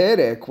this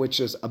perek,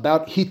 which is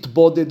about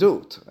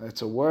hitbodedut.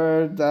 It's a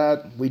word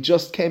that we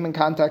just came in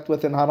contact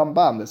with in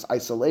Harambam, this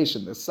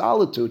isolation, this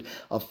solitude,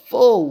 a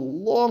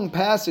full, long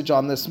passage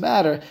on this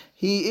matter.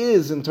 He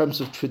is, in terms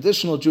of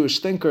traditional Jewish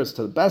thinkers,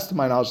 to the best of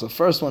my knowledge, the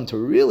first one to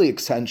really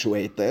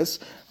accentuate this,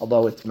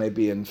 although it may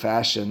be in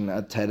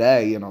fashion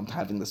today,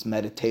 having this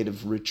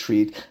meditative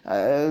retreat.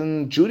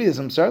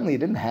 Judaism, certainly, he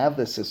didn't have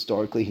this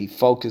historically. He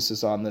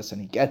focuses on this and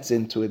he gets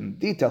into it in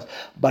details,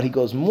 but he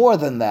goes more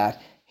than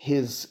that.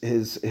 His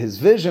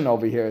vision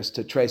over here is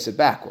to trace it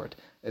backward,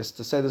 is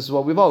to say this is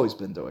what we've always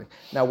been doing.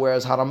 Now,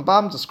 whereas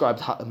Harambam described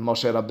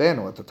Moshe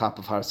Rabbeinu at the top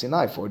of Har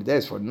Sinai, 40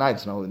 days, 40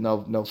 nights,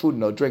 no food,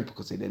 no drink,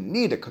 because he didn't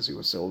need it, because he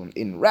was so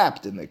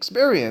enwrapped in the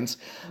experience,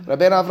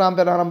 Rabbeinu Avraham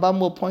ben Harambam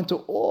will point to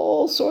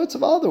all sorts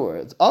of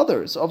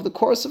others over the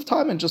course of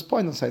time, and just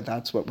point and say,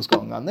 that's what was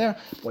going on there.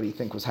 What do you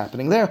think was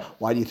happening there?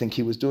 Why do you think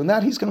he was doing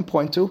that? He's going to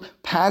point to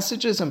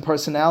passages and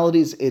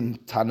personalities in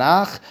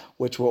Tanakh,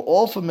 which we're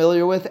all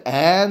familiar with,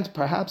 and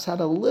perhaps had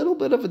a little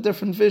bit of a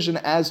different vision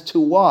as to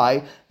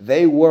why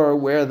they were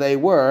where they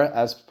were,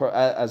 as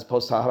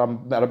opposed to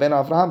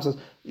Rabbeinu Avraham says,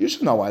 you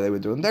should know why they were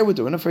doing it. They were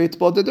doing it for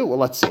Hitbodedut. Well,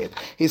 let's see it.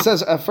 He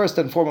says, first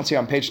and foremost here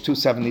on page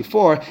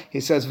 274, he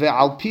says,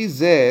 Ve'al pi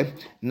zeh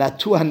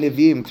natu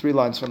hanevim, 3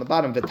 lines from the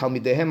bottom,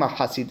 Ve'talmidehem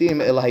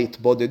ha'chasidim el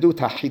ha'hitbodedut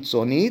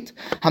ha'chitzonit,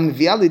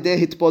 ha'mevi'a lidei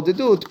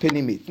hitbodedut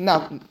penimit.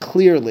 Now,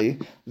 clearly,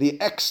 the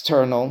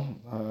external,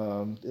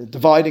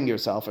 dividing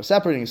yourself or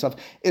separating yourself,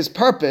 is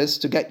purpose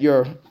to get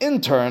your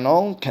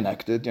internal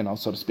connected,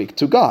 so to speak,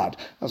 to God.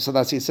 So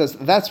he says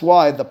that's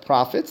why the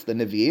prophets, the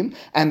Nevi'im,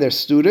 and their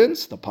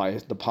students, the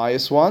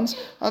pious ones,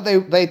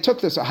 they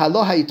took this. What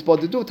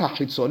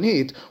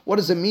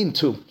does it mean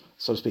to,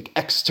 so to speak,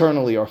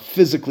 externally or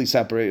physically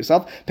separate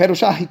yourself?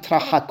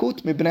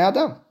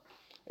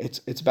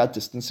 It's about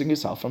distancing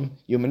yourself from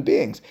human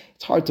beings.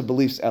 It's hard to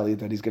believe, Eli,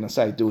 that he's going to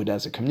say, do it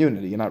as a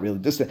community. You're not really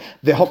distant.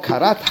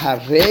 Vehokarat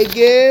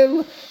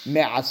haregel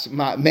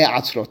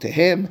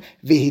me'atzrotehem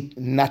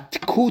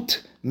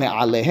v'hitnatkut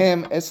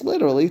me'alehem. It's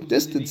literally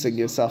distancing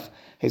yourself.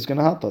 He's going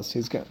to help us.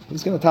 He's going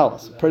to tell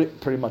us.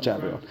 Pretty much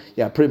everyone.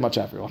 Yeah, pretty much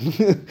everyone.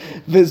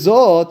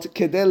 V'zot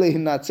kedei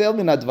lehinatzel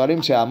min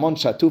hadvarim she'amon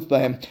shatuf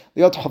bahem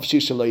liot hofshi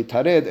shelo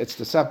yitared. It's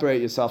to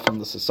separate yourself from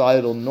the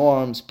societal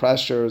norms,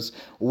 pressures,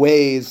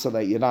 ways, so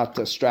that you're not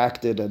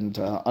distracted and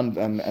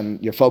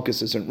your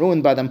focus isn't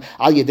ruined by them.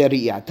 Al yedei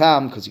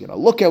ri'atam, because you're going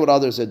to look at what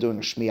others are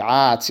doing.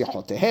 Shmi'at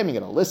sichotehem.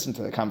 You're going to listen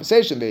to the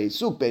conversation.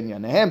 Ve'isuk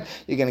b'inyanehem.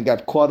 You're going to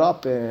get caught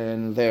up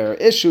in their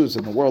issues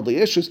and the worldly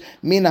issues.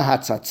 Mina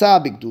hatzatza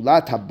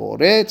b'gdulat.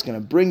 It's going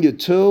to bring you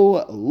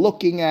to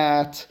looking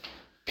at,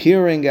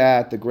 peering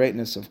at the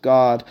greatness of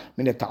God.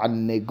 And you're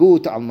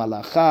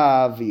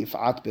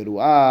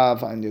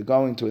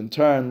going to in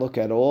turn look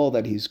at all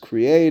that He's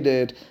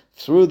created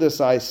through this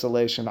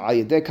isolation.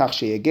 A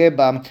description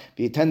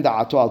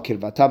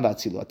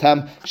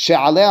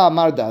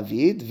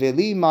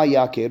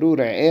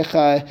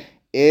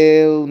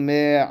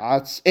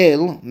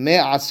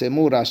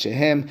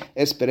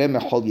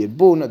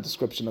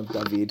of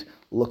David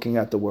looking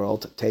at the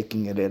world,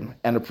 taking it in,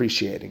 and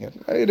appreciating it.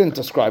 I didn't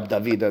describe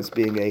David as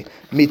being a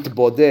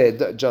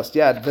mitboded just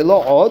yet.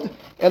 Velo od,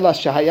 ela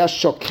shehaya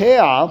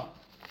shokea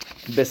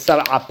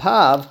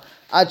besar'apav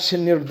ad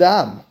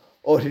shenirdam.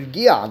 He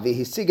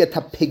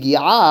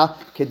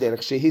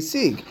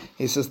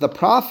says the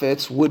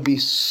prophets would be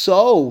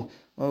so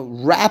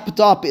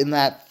wrapped up in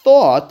that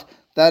thought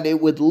that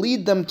it would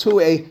lead them to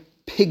a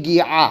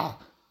pigi'ah.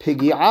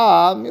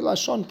 Pigi'ah,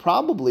 milashon,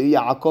 probably,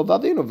 Yaakov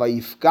Avinu,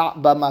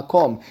 vayifka'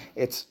 b'makom.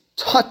 It's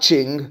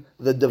touching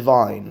the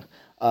divine,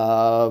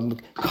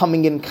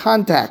 coming in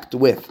contact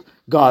with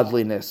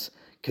godliness.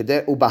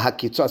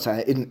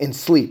 In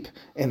sleep,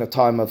 in a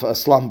time of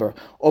slumber.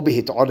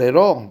 You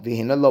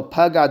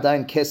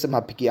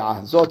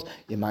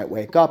might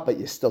wake up, but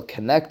you're still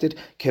connected.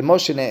 He's again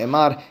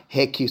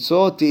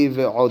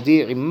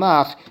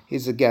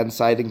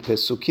citing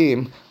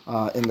Pesukim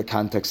in the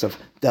context of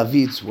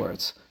David's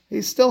words.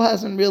 He still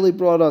hasn't really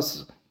brought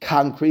us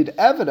concrete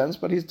evidence,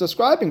 but he's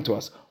describing to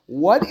us,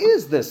 what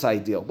is this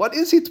ideal? What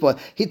is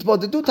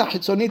hitbodedut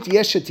hachitzonit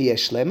yeshet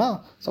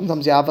yeshlema?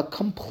 Sometimes you have a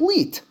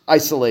complete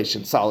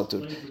isolation,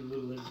 solitude.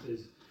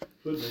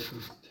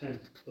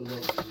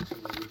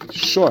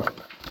 Sure.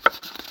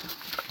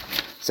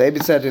 Sabi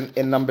said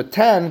in number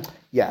 10,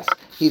 yes.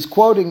 He's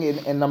quoting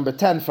in number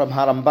 10 from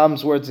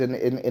Harambam's words in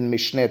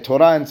Mishneh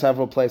Torah in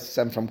several places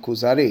and from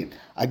Kuzari.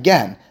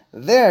 Again,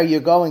 there you're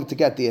going to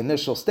get the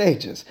initial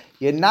stages.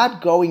 You're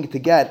not going to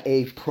get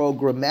a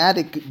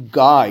programmatic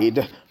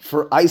guide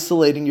for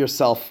isolating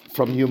yourself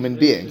from human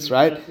beings,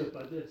 right?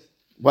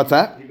 What's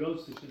that?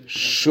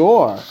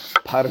 Sure.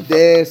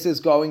 Pardes is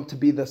going to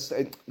be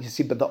the... You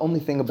see, but the only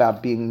thing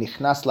about being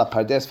nichnas la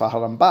pardes for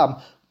Harambam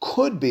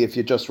could be, if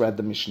you just read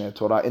the Mishneh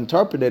Torah,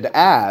 interpreted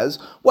as,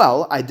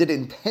 well, I did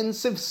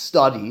intensive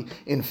study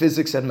in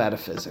physics and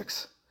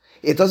metaphysics.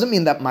 It doesn't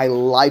mean that my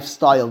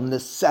lifestyle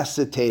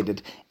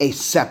necessitated a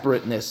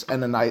separateness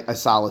and a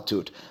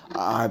solitude.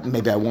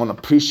 Maybe I won't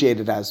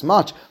appreciate it as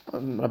much.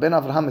 Rabbi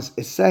Avraham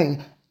is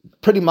saying,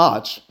 pretty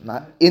much,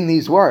 in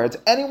these words,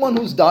 anyone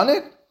who's done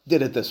it,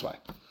 did it this way.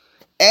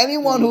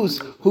 Anyone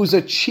who's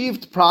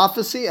achieved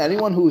prophecy,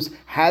 anyone who's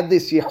had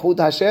this Yehud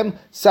Hashem,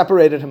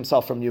 separated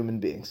himself from human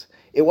beings.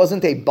 It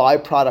wasn't a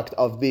byproduct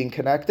of being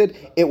connected,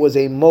 it was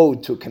a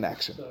mode to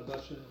connection. So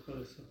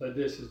by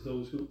this is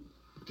those who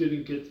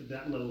didn't get to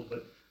that level,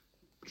 but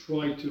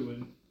try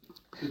to.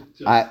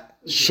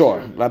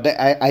 Sure.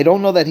 Rabbi, I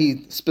don't know that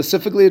he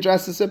specifically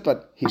addresses it,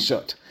 but he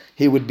should.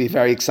 He would be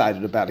very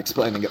excited about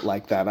explaining it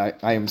like that,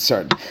 I am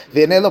certain.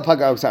 This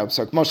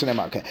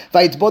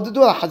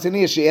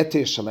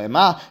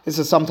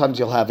is sometimes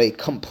you'll have a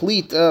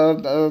complete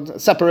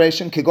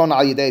separation. You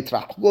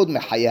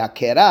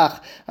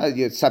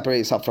separate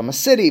yourself from a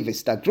city.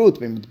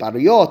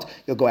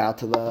 You'll go out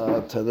to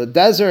the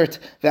desert,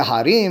 the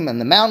harim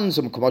and the mountains,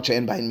 in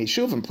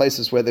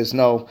places where there's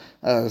no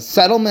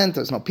settlement,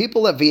 there's no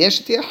people.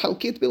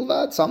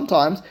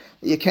 Sometimes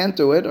You can't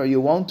do it, or you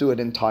won't do it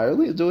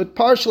entirely. You do it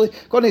partially.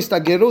 You'll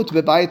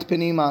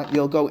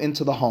go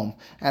into the home.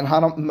 And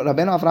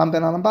Rabbeinu Avraham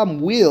ben Harambam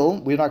will,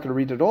 we're not going to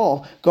read it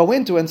all, go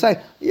into and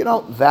say,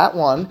 that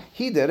one,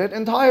 he did it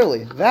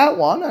entirely. That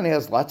one, and he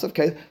has lots of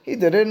cases, he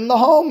did it in the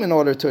home in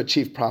order to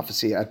achieve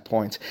prophecy at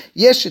points.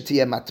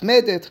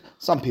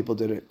 Some people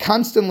did it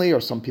constantly,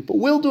 or some people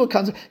will do it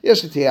constantly.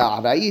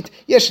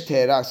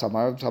 Some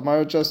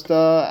are just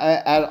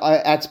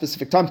at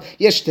specific times.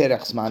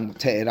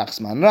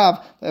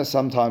 There's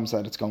sometimes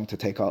that it's going to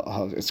take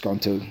it's going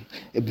to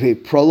be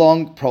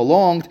prolonged.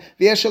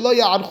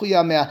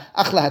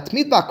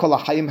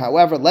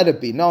 However, let it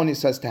be known, he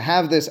says, to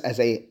have this as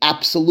a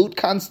absolute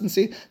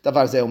constancy. You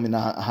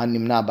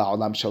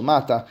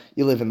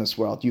live in this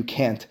world. You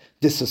can't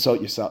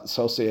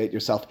disassociate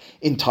yourself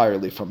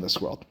entirely from this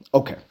world.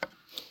 Okay.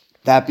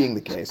 That being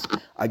the case,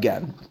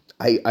 again,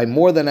 I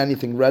more than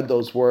anything read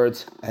those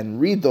words and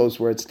read those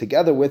words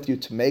together with you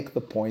to make the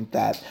point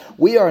that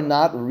we are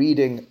not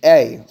reading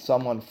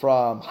someone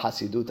from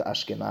Hasidut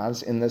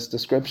Ashkenaz in this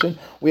description.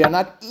 We are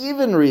not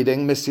even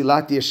reading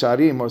Mesilat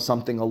Yesharim or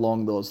something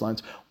along those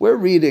lines. We're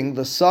reading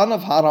the son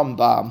of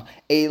Harambam,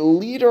 a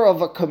leader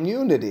of a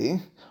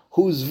community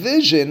whose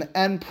vision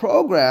and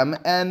program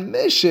and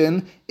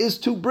mission is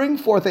to bring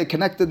forth a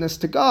connectedness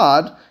to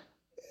God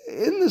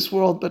in this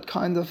world, but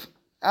kind of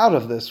out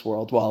of this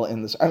world while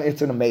in this.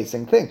 It's an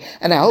amazing thing.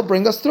 And now he'll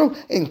bring us through,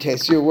 in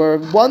case you were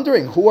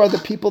wondering, who are the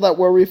people that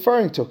we're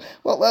referring to?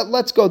 Well,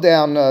 let's go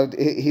down.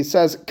 He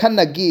says, Kan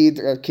nagid,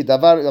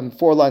 kidavar,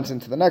 4 lines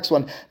into the next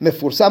one,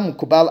 mefursam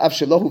mukubal av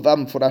shelo huva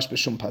mefurash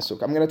b'shum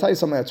pasuk. I'm going to tell you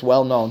something that's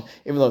well known,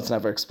 even though it's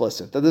never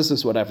explicit, that this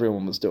is what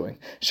everyone was doing.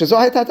 Shezo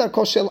haytat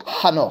darko shel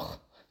Hanoch.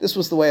 This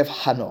was the way of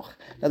Hanoch.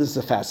 Now, this is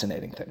a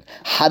fascinating thing.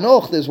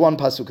 Hanoch, there's one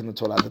pasuk in the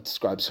Torah that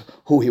describes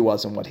who he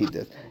was and what he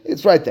did.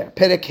 It's right there.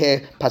 Perek he,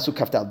 pasuk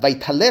kaftal.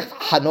 Vaytalech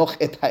Hanoch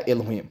et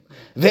ha'elohim.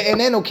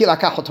 Ve'enenu ki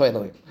lakach oto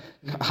Elohim.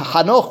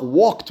 Hanoch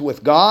walked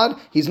with God.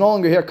 He's no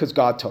longer here because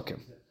God took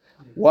him.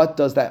 What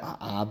does that?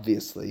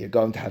 Obviously, you're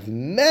going to have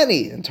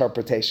many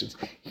interpretations.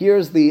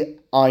 Here's the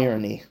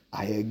irony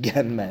I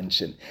again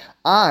mentioned.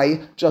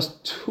 I,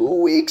 just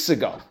 2 weeks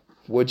ago,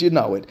 would you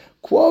know it,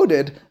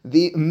 quoted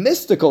the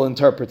mystical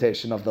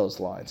interpretation of those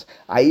lines.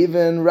 I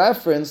even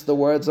referenced the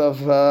words of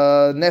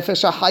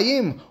Nefesh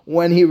HaHayim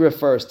when he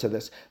refers to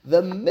this.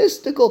 The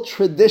mystical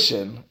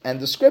tradition and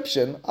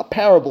description, a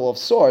parable of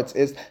sorts,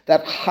 is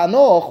that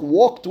Hanoch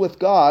walked with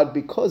God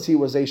because he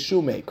was a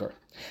shoemaker.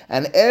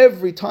 And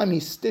every time he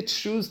stitched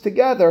shoes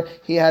together,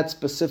 he had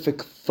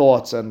specific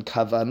thoughts and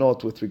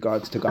kavanot with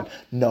regards to God.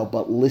 No,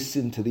 but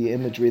listen to the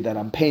imagery that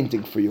I'm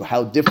painting for you,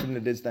 how different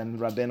it is than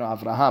Rabbeinu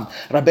Avraham.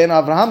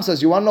 Rabbeinu Avraham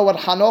says, you want to know what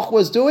Hanoch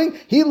was doing?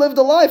 He lived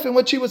a life in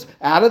which he was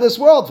out of this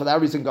world. For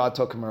that reason, God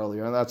took him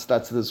earlier, and that's the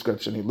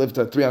description. He lived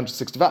to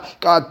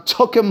 365. God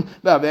took him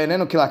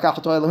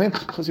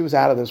because he was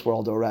out of this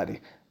world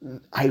already.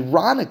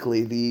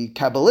 Ironically, the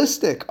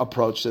Kabbalistic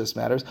approach to this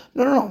matter is,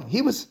 no,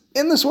 he was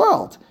in this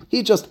world.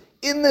 He just,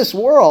 in this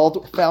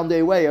world, found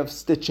a way of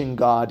stitching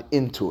God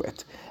into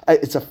it.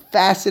 It's a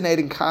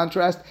fascinating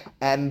contrast,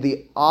 and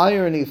the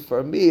irony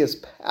for me is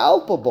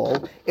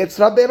palpable. It's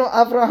Rabbeinu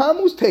Avraham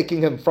who's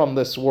taking him from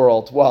this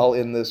world while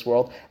in this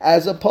world,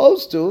 as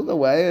opposed to the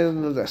way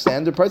the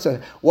standard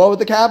person. What would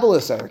the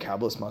Kabbalist say? The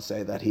Kabbalist must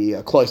say that he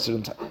cloistered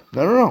himself.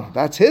 No,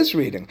 that's his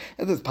reading.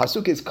 And this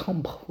pasuk is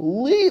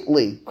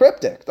completely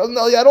cryptic. Doesn't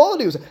tell you at all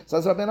what he was saying.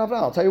 Says Rabbeinu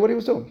Avraham. I'll tell you what he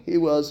was doing. He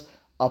was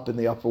up in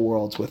the upper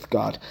worlds with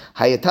God.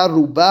 Hayata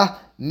rubah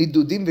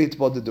nidudim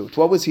v'itbodedut.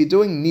 What was he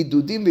doing?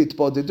 Nidudim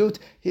v'itbodedut.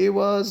 He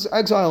was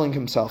exiling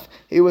himself.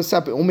 He was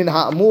separate. Umin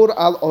ha'amur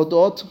al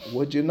odot.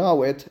 Would you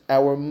know it?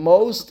 Our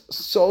most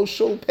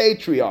social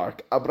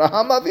patriarch,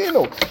 Abraham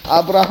Avinu.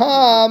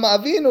 Abraham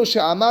Avinu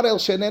she'amar el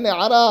shenei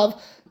arav.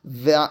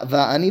 This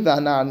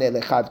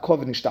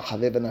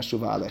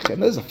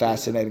is a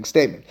fascinating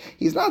statement.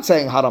 He's not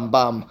saying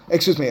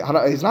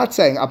he's not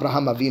saying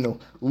Abraham Avinu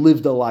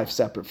lived a life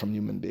separate from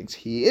human beings.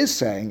 He is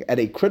saying at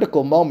a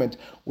critical moment,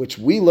 which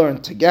we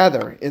learned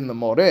together in the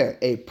Moreh,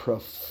 a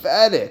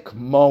prophetic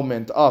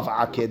moment of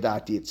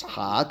Akedat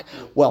Yitzhak.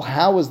 Well,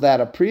 how is that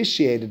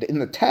appreciated in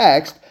the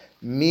text?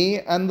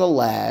 Me and the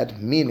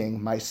lad, meaning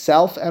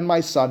myself and my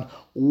son,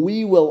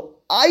 we will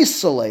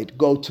isolate,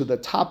 go to the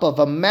top of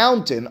a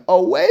mountain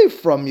away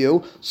from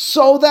you,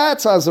 so that,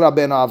 says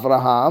Rabbeinu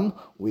Avraham,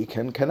 we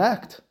can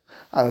connect.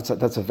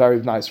 That's a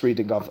very nice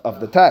reading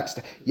of the text.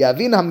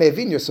 Yavin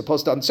hamevin, you're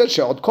supposed to understand,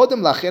 she'od kodem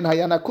lachen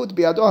hayanakut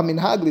biado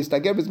haminhag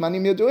listager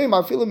b'zmanim yaduim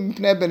afilu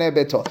mipnei bnei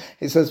beto.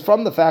 He says,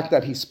 from the fact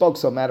that he spoke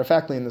so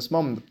matter-of-factly in this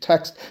moment, the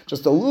text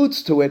just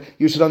alludes to it,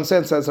 you should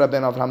understand, says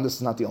Rabbeinu Avraham, this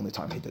is not the only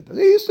time he did this.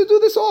 He used to do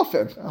this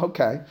often.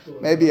 Okay,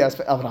 maybe he asked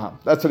for Avraham.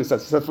 That's what he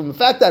says. He says, from the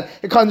fact that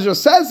it kind of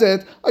just says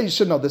it, you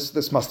should know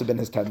this must have been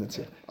his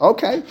tendency.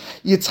 Okay,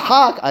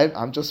 Yitzhak,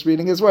 I'm just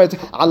reading his words,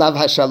 alav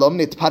hashalom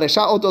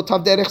nitparesha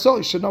odotav derech zo.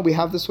 You should know we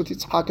have this with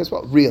Yitzhak as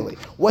well. Really?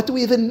 What do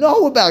we even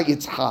know about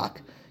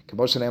Yitzhak?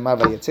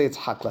 Yitzhak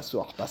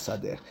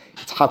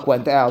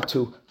went out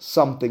to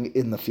something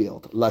in the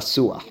field.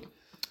 Lasuach.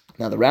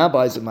 Now the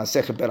rabbis in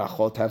Masechet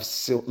Berachot have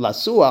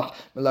lasuach,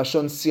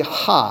 melashon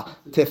sicha,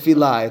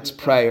 tefillah, it's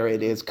prayer,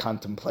 it is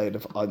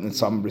contemplative in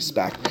some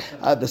respect.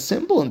 The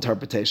simple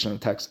interpretation of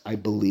the text, I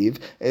believe,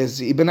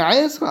 is Ibn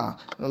Ezra.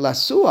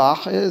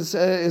 Lasuach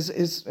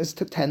is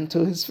to tend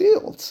to his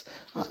fields.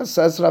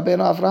 Says Rabbi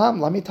Avraham,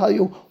 let me tell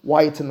you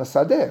why it's in the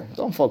Sadeh.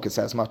 Don't focus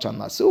as much on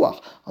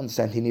Lasuach.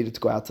 Understand he needed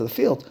to go out to the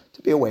field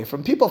to be away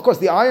from people. Of course,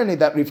 the irony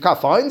that Rivka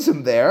finds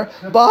him there,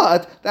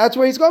 but that's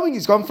where he's going.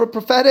 He's going for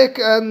prophetic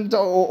and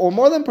or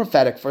more than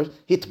prophetic, for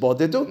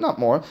hitbodedut, not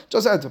more,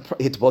 just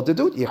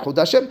hitbodedut, yichud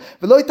Hashem.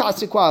 V'lo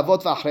yitasiku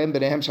avot v'achreim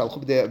b'neihem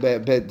shalchu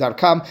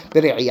b'darkam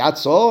b're'iyat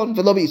zon,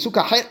 v'lo b'isuk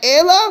acher,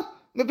 ela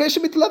you want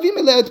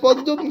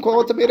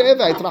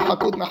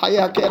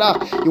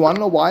to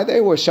know why they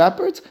were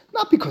shepherds?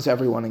 Not because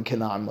everyone in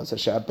Canaan was a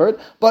shepherd,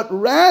 but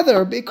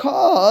rather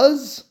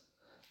because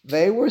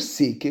they were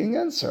seeking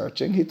and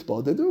searching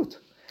hitbodedut.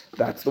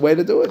 That's the way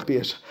to do it. Be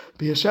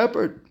a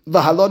shepherd.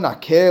 Really.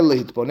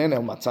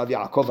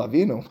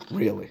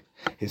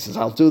 He says,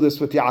 I'll do this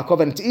with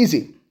Yaakov, and it's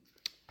easy.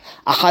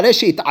 אחרי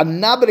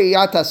שהתענה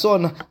בראיית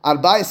אסון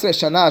 14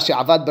 שנה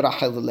שעבד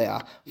ברחל לאה.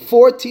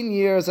 14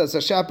 years as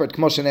a shepherd,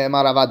 כמו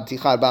שנאמר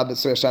עבדתיך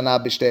 14 שנה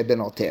בשתי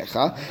בנותיך,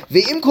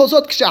 ועם כל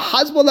זאת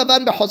כשאחז בו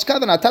לבן בחוזקה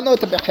ונתן לו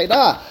את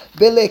הבחירה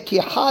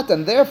בלקיחת,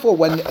 and therefore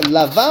when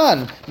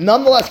Lavan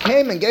nonetheless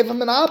came and gave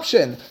him an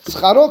option,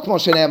 שכרו כמו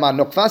שנאמר,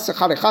 נוקבה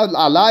שכר אחד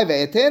עליי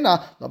ואתנה,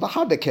 לא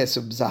בחר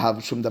בכסף בזהב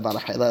שום דבר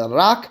אחר,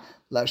 רק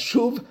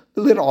לשוב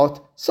ולרעות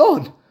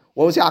צאן.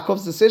 What was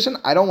Yaakov's decision?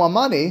 I don't want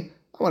money,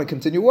 I want to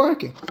continue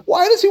working.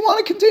 Why does he want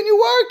to continue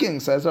working?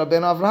 Says Rabbi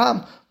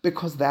Avraham.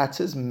 Because that's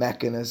his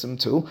mechanism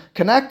to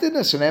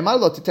connectedness. He says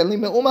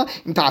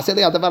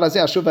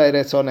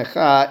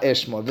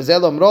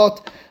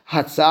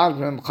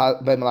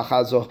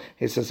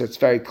it's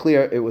very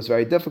clear, it was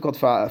very difficult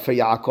for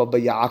Yaakov,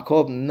 but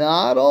Yaakov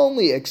not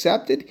only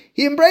accepted,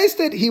 he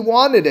embraced it, he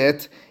wanted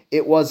it.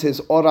 It was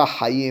his Orah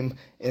Hayim.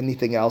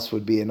 Anything else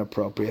would be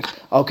inappropriate.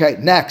 Okay,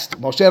 next,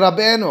 Moshe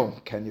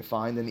Rabbeinu. Can you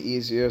find an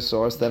easier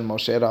source than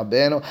Moshe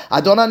Rabbeinu?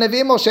 Adon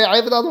HaNevi Moshe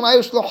Eved Adonai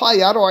Ushlocha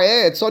Yar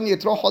Ro'eh Etzon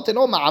Yitro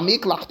Choteno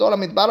Ma'amik Lachtor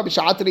HaMidbar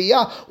B'Shat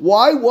Riyah.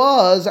 Why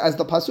was, as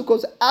the pasuk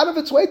goes out of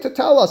its way to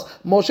tell us,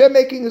 Moshe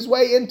making his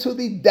way into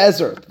the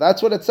desert?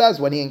 That's what it says.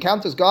 When he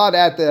encounters God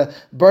at the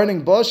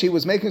burning bush, he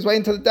was making his way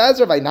into the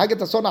desert.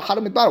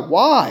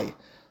 Why?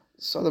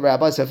 So the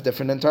rabbis have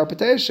different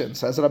interpretations.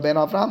 Says Rabbi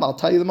Avraham, I'll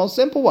tell you the most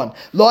simple one.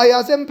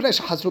 It's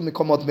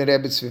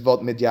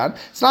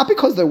not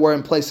because they were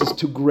in places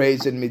to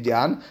graze in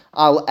Midian.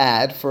 I'll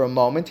add for a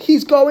moment,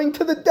 he's going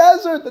to the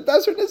desert. The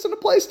desert isn't a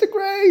place to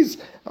graze.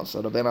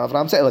 So Rabbi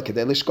Avraham said,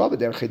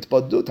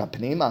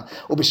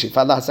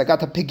 ובשאיפה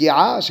להשגת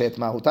הפגיעה שאת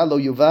מהותה לא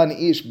יובן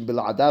איש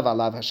בלעדיו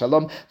עליו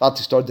השלום ואל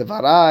תסתור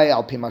דבריי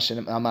על פי מה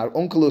שאמר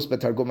אונקלוס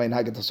בתרגום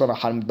מנהגת אסון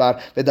אחר מדבר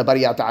ודבר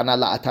יטענה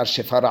לאתר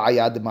שפר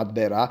רעיה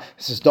דמדברה.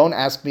 He says, don't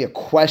ask me a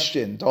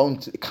question,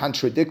 don't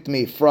contradict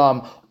me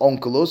from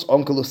Onkelos.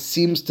 Onkelos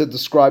seems to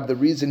describe the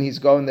reason he's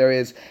going there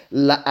is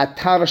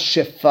la'atar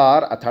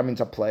shefar. Atar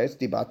means a place.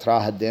 Dibatra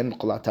hadin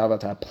kulatar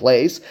a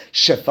place.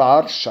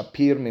 Shefar,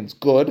 shapir means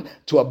good.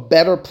 To a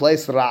better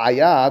place,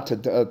 ra'aya,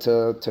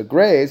 to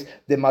graze,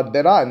 the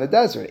madbera in the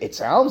desert. It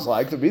sounds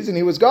like the reason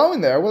he was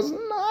going there was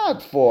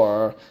not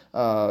for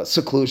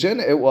seclusion.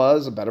 It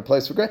was a better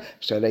place for graze.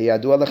 Says Rabbi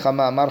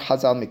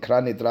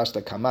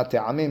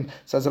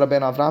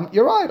Avraham,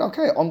 you're right.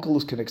 Okay,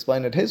 Onkelos can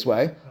explain it his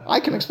way.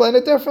 I can explain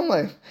it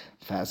differently.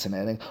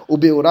 Fascinating. You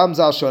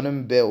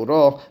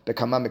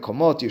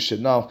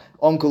should know,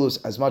 Onkelos,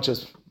 as much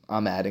as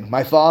I'm adding,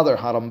 my father,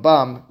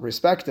 Harambam,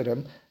 respected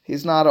him.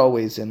 He's not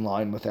always in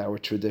line with our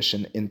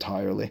tradition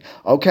entirely.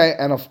 Okay,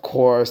 and of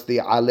course, the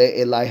Ale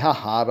Elai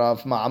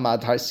Haharav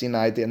Ma'amad Har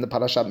Sinai in the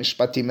Parashat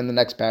Mishpatim in the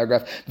next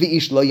paragraph.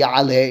 V'ish lo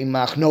ya'ale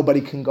imach.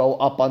 Nobody can go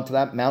up onto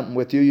that mountain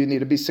with you. You need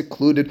to be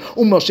secluded.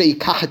 Moshe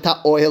yikach et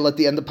ha'ohel at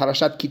the end of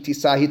Parashat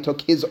Kitisa. He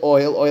took his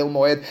oil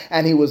moed,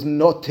 and he was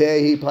noteh.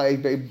 He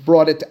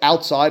brought it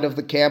outside of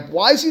the camp.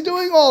 Why is he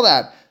doing all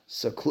that?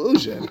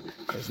 Seclusion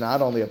is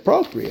not only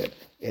appropriate,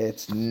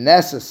 it's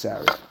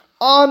necessary.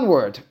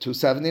 Onward,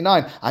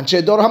 279.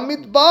 Anshe Dor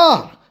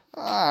HaMidbar.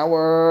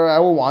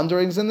 Our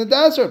wanderings in the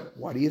desert.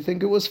 What do you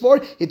think it was for?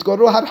 It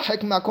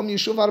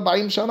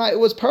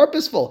was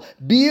purposeful.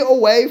 Be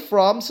away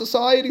from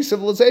society,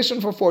 civilization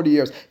for 40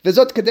 years. It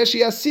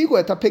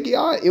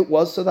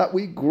was so that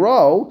we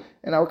grow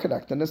in our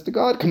connectedness to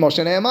God. At the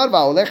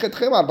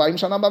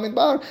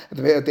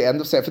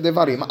end of Sefer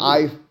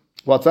Devarim,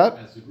 what's that?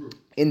 As a group.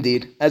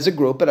 Indeed, as a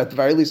group, but at the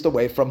very least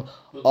away from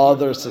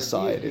other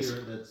societies.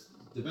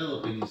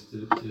 Developing is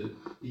to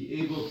be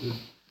able to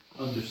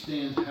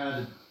understand how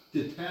to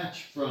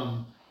detach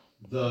from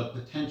the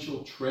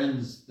potential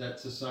trends that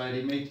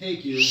society may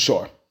take you.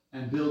 Sure.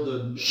 And build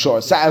a...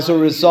 Sure. So as a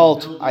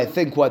result, I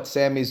think what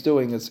Sammy's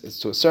doing is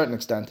to a certain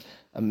extent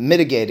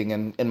mitigating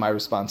in my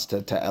response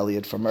to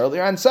Elliot from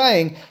earlier and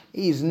saying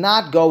he's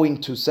not going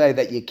to say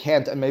that you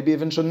can't and maybe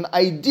even shouldn't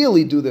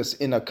ideally do this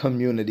in a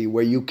community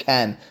where you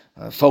can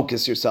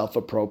focus yourself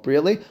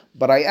appropriately.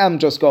 But I am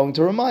just going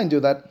to remind you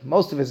that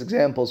most of his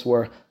examples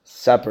were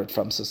separate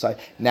from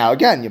society. Now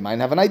again, you might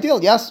have an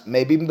ideal. Yes,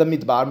 maybe the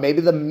midbar, maybe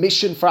the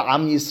mission for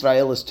Am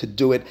Yisrael is to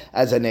do it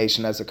as a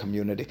nation, as a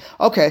community.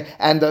 Okay,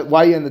 and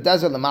while you're in the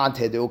desert,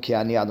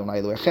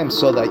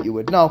 so that you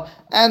would know,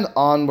 and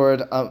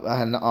onward,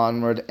 and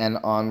onward, and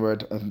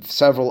onward,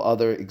 several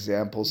other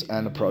examples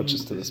and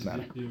approaches to this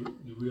matter.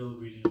 The real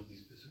reading of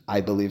these books. I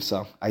believe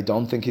so. I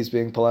don't think he's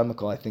being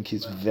polemical. I think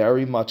he's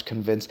very much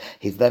convinced.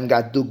 He's then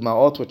got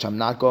dugmaot, which I'm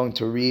not going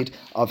to read,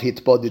 of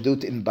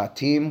hitbodidut in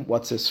batim.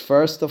 What's his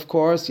first, of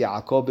course?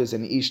 Yaakov is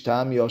in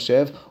Ishtam,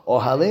 Yoshev,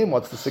 Ohalim.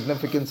 What's the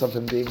significance of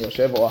him being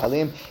Yoshev,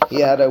 Ohalim?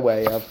 He had a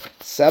way of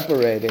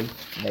separating,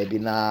 maybe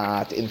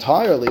not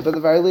entirely, but at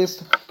the very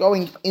least,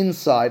 going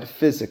inside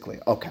physically.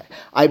 Okay.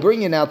 I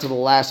bring you now to the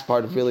last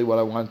part of really what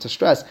I wanted to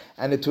stress,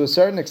 and it to a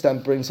certain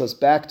extent brings us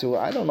back to,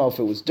 I don't know if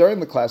it was during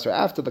the class or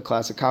after the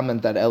class, a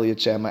comment that Elliot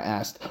Shema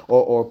asked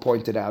or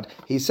pointed out.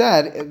 He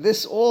said,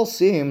 this all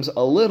seems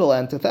a little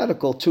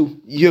antithetical to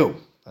you.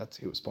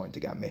 He was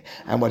pointing at me.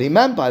 And what he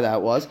meant by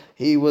that was,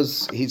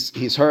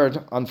 he's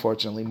heard,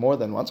 unfortunately, more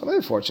than once, or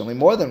maybe fortunately,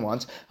 more than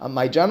once,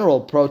 my general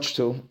approach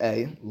to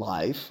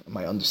life,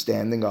 my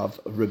understanding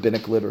of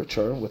rabbinic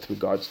literature with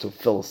regards to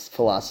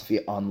philosophy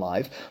on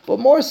life, but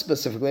more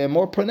specifically and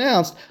more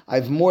pronounced,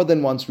 I've more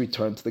than once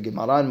returned to the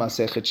Gemara in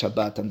Masechet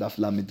Shabbat and Daf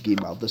Lamed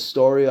Gimel, the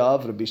story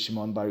of Rabbi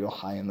Shimon Bar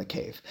Yochai in the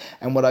cave.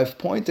 And what I've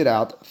pointed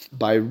out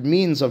by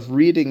means of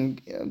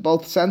reading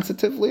both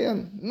sensitively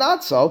and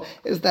not so,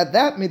 is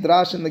that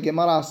midrash in the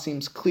Gemara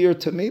seems clear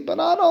to me, but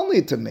not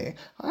only to me.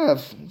 I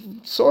have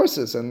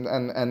sources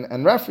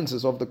and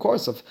references over the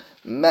course of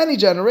many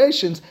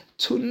generations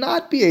to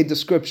not be a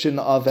description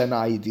of an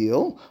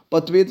ideal,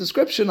 but to be a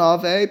description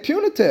of a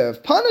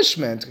punitive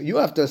punishment. You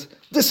have to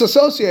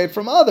disassociate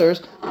from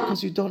others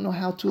because you don't know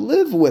how to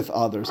live with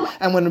others.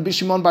 And when Rabbi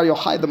Shimon Bar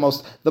Yochai,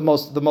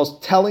 the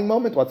most telling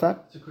moment, what's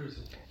that? It's a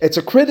criticism. It's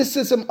a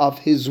criticism of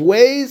his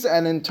ways,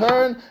 and in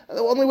turn,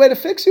 the only way to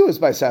fix you is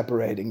by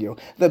separating you.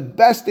 The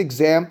best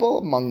example,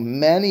 among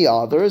many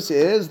others,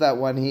 is that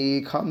when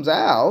he comes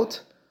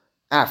out,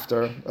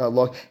 after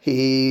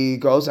he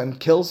goes and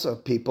kills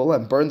people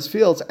and burns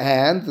fields,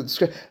 and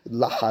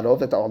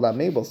laharov et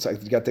olami, we'll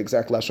get the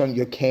exact lashon,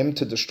 you came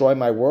to destroy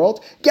my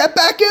world. Get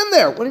back in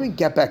there. What do you mean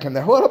get back in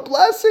there? What a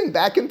blessing.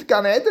 Back into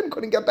Gan Eden,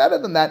 couldn't get better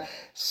than that.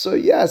 So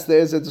yes,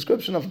 there's a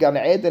description of Gan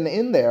Eden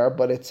in there,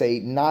 but it's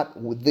not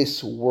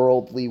this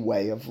worldly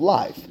way of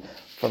life.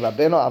 For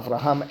Rabbeinu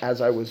Avraham,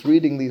 as I was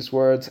reading these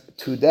words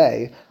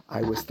today,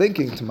 I was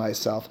thinking to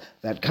myself,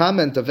 that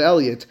comment of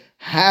Elliot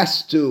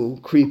has to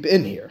creep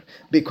in here,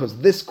 because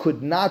this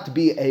could not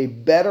be a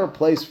better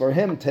place for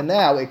him to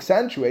now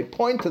accentuate,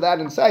 point to that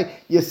and say,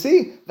 you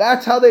see,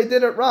 that's how they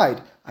did it right.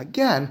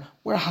 Again,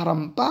 where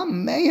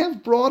Harambam may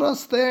have brought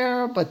us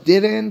there, but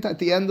didn't at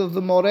the end of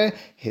the Moreh,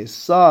 his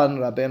son,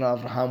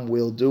 Rabbeinu Avraham,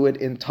 will do it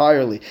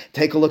entirely.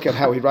 Take a look at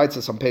how he writes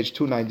this on page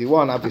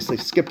 291, obviously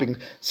skipping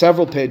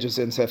several pages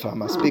in Sefer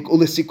HaMaspik.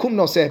 Ulesikum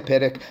noseh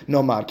perek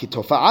nomar ki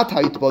tofa'at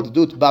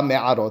ha'itbodedut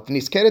ba'me'arot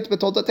nizkeret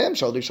betoldatem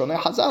shel rishonei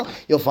Hazal.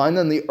 You'll find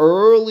in the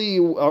early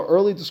in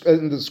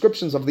the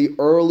descriptions of the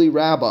early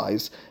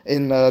rabbis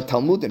in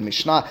Talmud and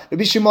Mishnah,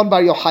 Rabbi Shimon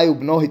Bar Yochai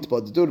ubno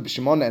hitbodedu, Rabbi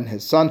Shimon and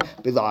his son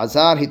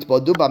Bil'azar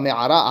hitbodedu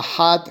ba'me'ara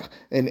achat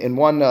in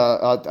one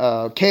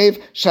cave,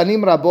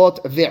 shanim rabot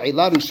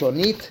ve'ila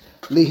rishonit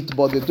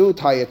lihtbodedut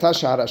hayeta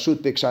shaharashut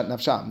bikshat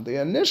nafsham.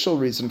 The initial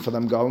reason for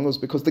them going was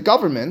because the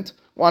government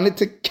wanted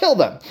to kill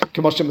them.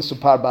 K'moshe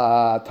mesupar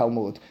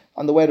ba'Talmud.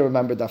 On the way to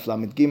remember Daf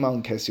Lamed Gimel,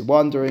 in case you're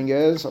wondering,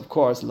 is, of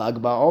course,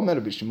 Lag BaOmer,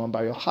 Rabbi Shimon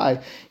Bar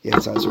Yochai.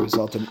 It's, as a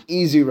result, an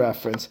easy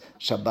reference,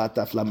 Shabbat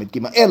Daf Lamed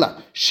Gimel.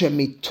 Ela,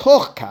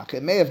 shemitoch kach.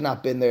 It may have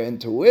not been their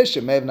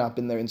intuition, it may have not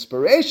been their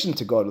inspiration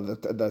to go to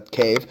that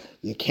cave.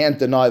 You can't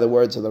deny the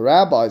words of the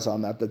rabbis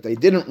on that they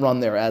didn't run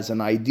there as an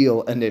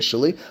ideal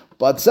initially.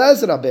 But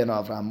says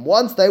Rabbeinu Avraham,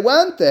 once they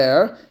went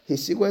there, and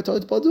there's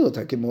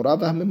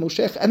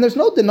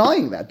no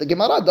denying that. The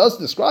Gemara does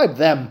describe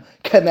them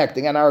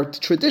connecting, and our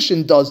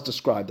tradition does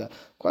describe that.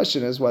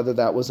 Question is whether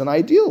that was an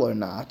ideal or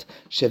not.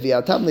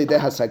 Sheviatam lidei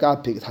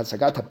hasagat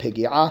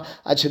hapegi'ah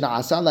ad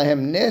shena'asa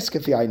lahem nes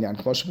kefi ha'inyan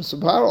kmo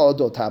shemesupar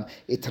odotam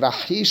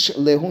itrahish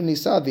lehu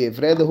nisa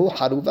v'ivre lehu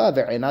haruva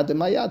ve'ena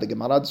demaya. The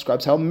Gemara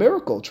describes how a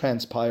miracle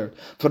transpired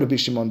for Rabbi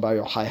Shimon Bar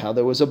Yochai, how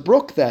there was a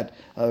brook that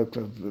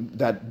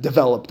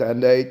developed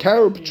and a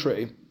carob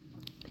tree,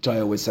 which I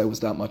always say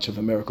was not much of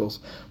a miracle,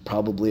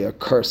 probably a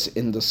curse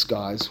in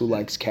disguise. Who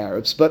likes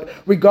carrots? But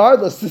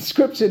regardless, the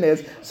description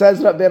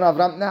says Rabbeinu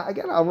Avraham. Now,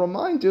 again, I'll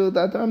remind you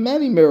that there are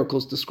many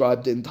miracles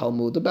described in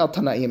Talmud about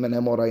Tanaim and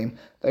Amoraim.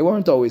 They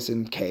weren't always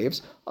in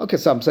caves. Okay,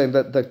 so I'm saying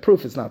that the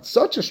proof is not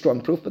such a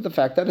strong proof, but the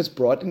fact that it's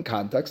brought in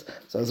context,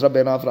 says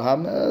Rabbi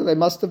Avraham, they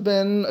must have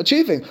been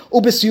achieving.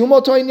 Listen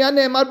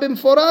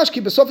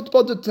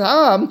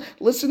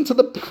to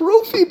the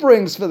proof he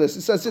brings for this.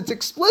 He says it's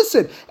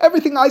explicit.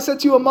 Everything I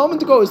said to you a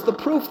moment ago is the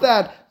proof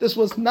that this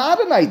was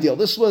not an ideal.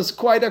 This was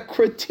quite a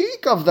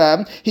critique of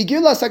them. Okay,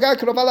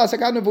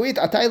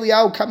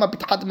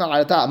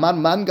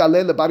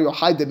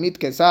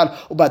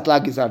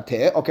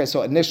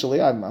 so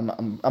initially,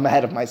 I'm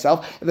ahead of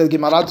myself. The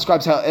Gemara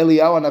describes how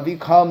Eliyahu Navi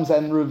comes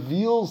and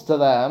reveals to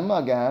them,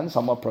 again,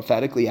 somewhat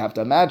prophetically, you have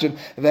to imagine,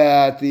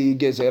 that the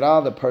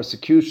Gezerah, the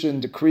persecution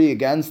decree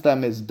against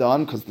them is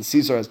done, because the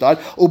Caesar has died.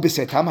 Here's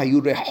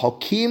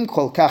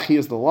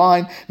the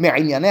line.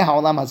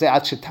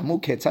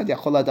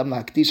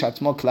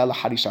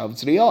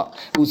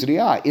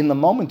 In the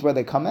moment where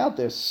they come out,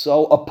 they're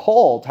so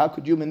appalled. How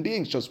could human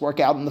beings just work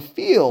out in the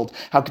field?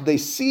 How could they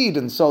seed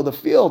and sow the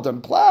field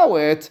and plow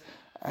it?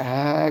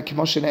 They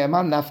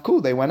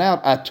went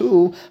out.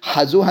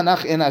 They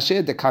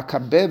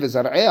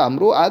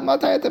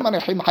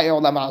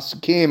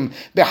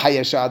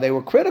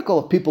were critical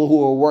of people who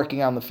were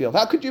working on the field.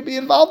 How could you be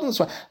involved in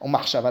this way?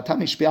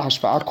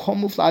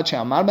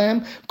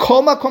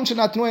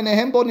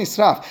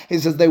 He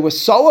says they were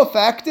so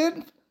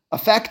affected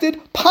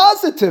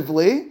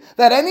positively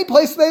that any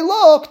place they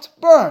looked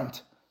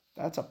burned.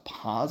 That's a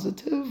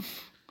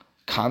positive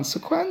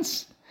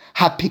consequence.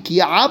 And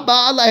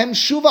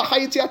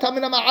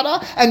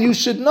you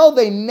should know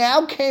they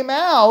now came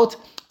out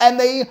and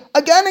they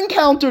again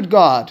encountered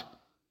God.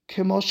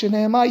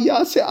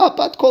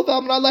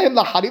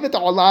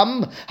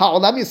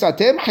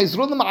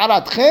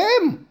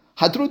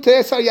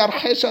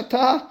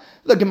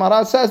 The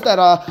Gemara says that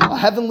a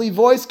heavenly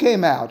voice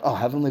came out. Oh,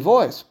 heavenly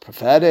voice,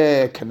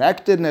 prophetic,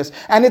 connectedness.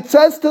 And it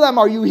says to them,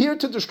 are you here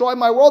to destroy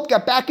my world?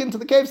 Get back into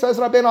the cave, says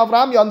Rabbeinu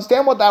Avraham. You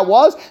understand what that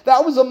was?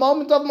 That was a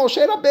moment of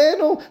Moshe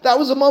Rabbeinu. That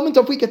was a moment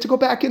of we get to go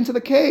back into the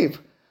cave.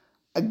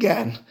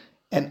 Again,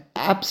 an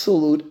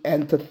absolute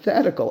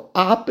antithetical,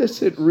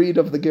 opposite read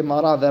of the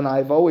Gemara than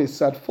I've always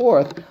set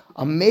forth.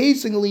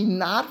 Amazingly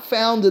not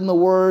found in the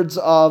words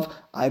of,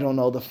 I don't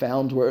know, the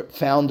founder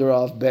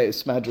of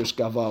Beis Medrash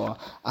Gavoa.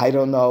 I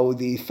don't know,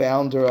 the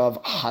founder of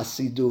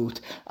Hasidut.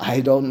 I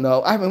don't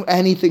know,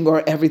 anything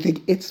or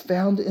everything. It's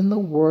found in the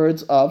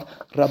words of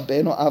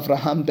Rabbeinu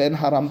Avraham ben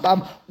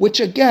Harambam, which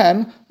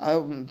again,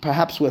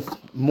 perhaps with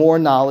more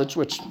knowledge,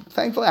 which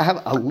thankfully I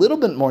have a little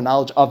bit more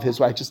knowledge of his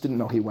way. I just didn't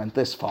know he went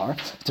this far,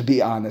 to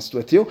be honest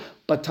with you.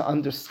 But to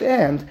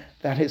understand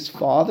that his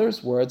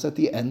father's words at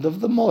the end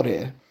of the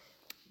Moreh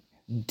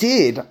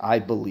did, I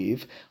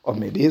believe, or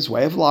maybe his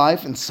way of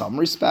life in some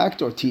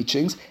respect or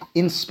teachings,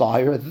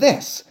 inspire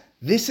this.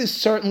 This is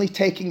certainly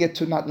taking it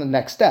to not the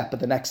next step, but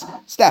the next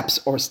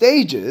steps or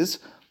stages.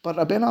 But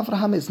Rabbeinu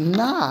Avraham is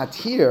not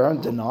here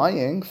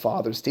denying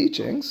father's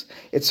teachings.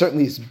 It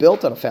certainly is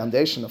built on a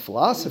foundation of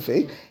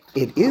philosophy.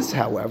 It is,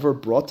 however,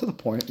 brought to the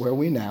point where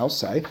we now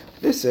say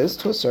this is,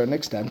 to a certain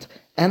extent,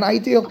 an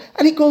ideal.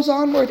 And he goes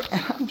onward,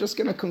 and I'm just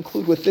going to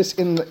conclude with this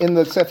in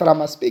the Sefer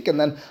HaMaspik, and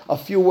then a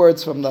few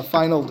words from the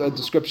final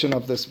description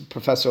of this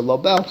Professor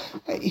Lobel.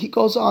 He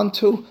goes on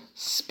to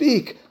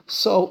speak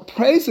so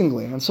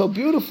praisingly and so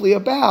beautifully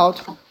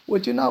about,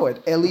 would you know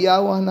it,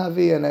 Eliyahu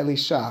HaNavi and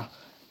Elisha.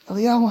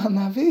 Eliyahu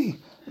HaNavi,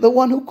 the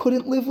one who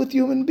couldn't live with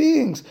human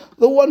beings,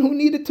 the one who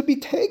needed to be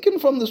taken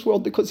from this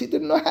world because he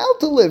didn't know how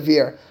to live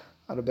here.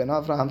 Rabbi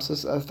Avraham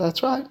says,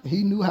 that's right.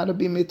 He knew how to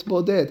be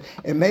mitboded.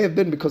 It may have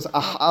been because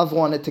Ahav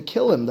wanted to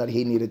kill him that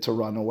he needed to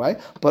run away,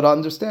 but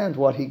understand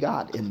what he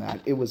got in that.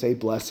 It was a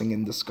blessing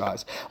in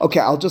disguise. Okay,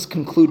 I'll just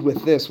conclude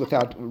with this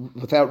without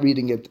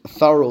reading it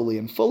thoroughly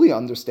and fully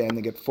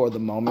understanding it for the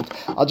moment.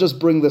 I'll just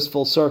bring this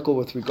full circle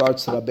with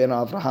regards to Rabbi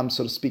Avraham,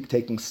 so to speak,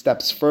 taking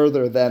steps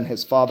further than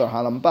his father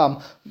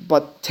Harambam,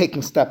 but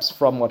taking steps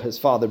from what his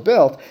father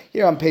built.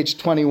 Here on page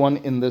 21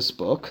 in this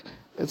book,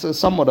 it's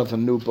somewhat of a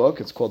new book.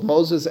 It's called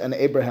Moses and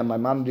Abraham,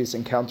 Maimonides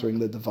Encountering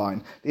the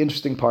Divine. The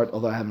interesting part,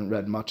 although I haven't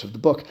read much of the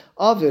book,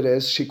 of it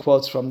is she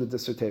quotes from the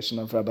dissertation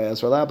of Rabbi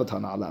Ezra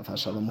Labatan, Alav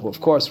Hashalom, who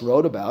of course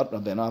wrote about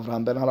Rabbi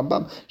Avraham ben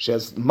Harambam. She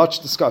has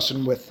much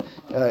discussion with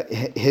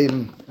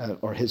him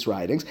or his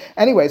writings.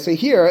 Anyway, so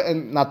here,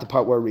 and not the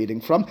part we're reading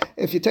from,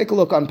 if you take a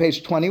look on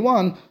page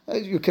 21,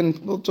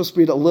 we'll just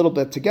read a little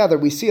bit together.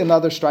 We see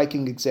another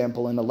striking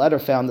example in a letter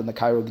found in the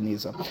Cairo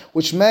Geniza,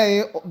 which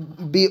may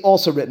be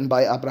also written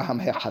by Abraham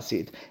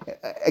Hasid.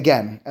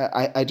 Again,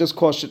 I just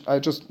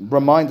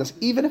remind us,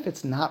 even if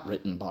it's not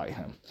written by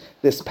him,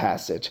 this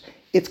passage,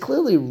 it's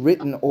clearly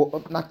written,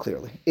 or not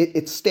clearly,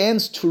 it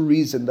stands to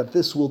reason that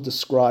this will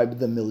describe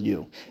the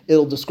milieu.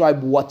 It'll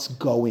describe what's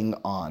going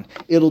on.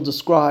 It'll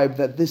describe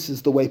that this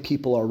is the way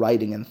people are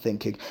writing and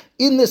thinking.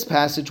 In this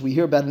passage, we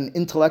hear about an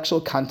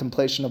intellectual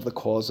contemplation of the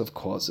cause of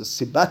causes.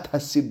 Sibat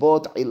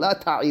hasibot,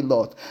 ilat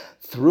ha'ilot.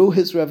 through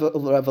his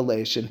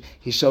revelation,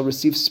 he shall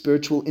receive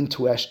spiritual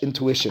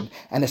intuition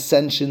and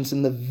ascensions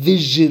in the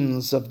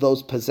visions of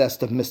those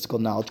possessed of mystical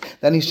knowledge.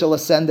 Then he shall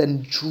ascend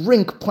and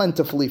drink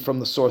plentifully from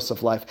the source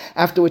of life,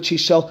 after which he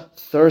shall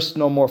thirst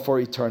no more for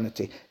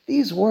eternity.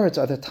 These words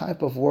are the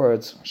type of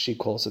words she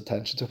calls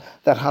attention to,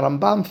 that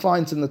Harambam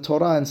finds in the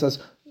Torah and says,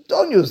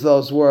 don't use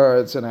those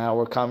words in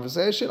our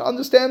conversation,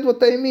 understand what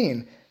they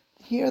mean.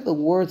 Here the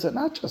words are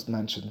not just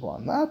mentioned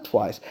once, not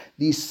twice.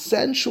 These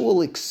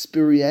sensual,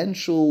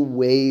 experiential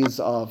ways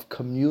of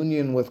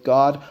communion with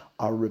God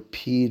are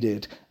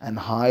repeated and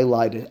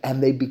highlighted,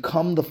 and they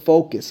become the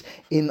focus.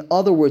 In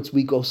other words,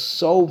 we go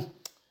so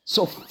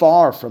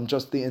far from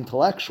just the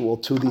intellectual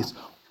to these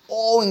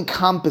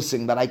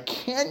all-encompassing, that I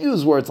can't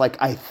use words like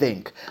I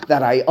think,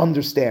 that I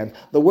understand.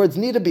 The words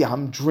need to be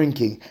I'm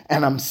drinking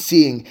and I'm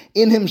seeing.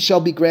 In him shall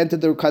be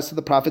granted the request of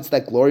the prophets,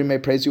 that glory may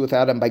praise you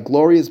without. And by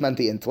glory is meant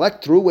the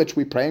intellect through which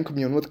we pray and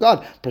commune with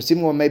God,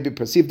 perceiving what may be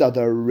perceived of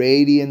the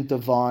radiant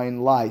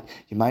divine light.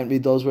 You might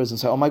read those words and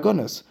say, oh my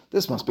goodness,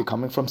 this must be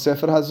coming from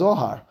Sefer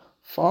HaZohar.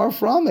 Far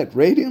from it.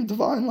 Radiant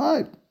divine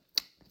light.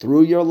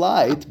 Through your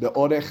light,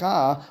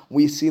 be'orecha,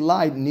 we see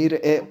light,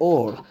 nir'e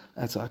or.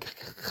 That's a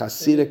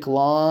Hasidic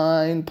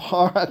line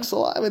par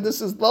excellence. I mean, this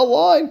is the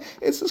line.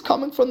 This is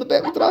coming from the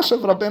Beit Midrash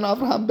of Rabbi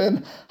Avraham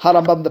ben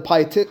Harambam. The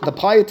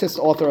pietist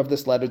author of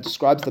this letter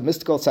describes the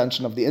mystical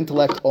ascension of the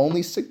intellect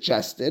only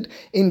suggested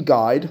in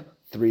Guide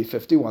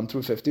 351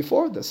 through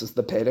 54. This is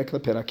the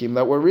Perakim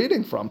that we're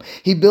reading from.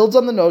 He builds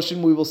on the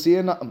notion we will see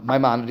in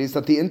Maimonides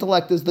that the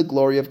intellect is the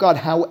glory of God.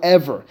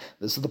 However,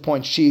 this is the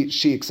point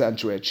she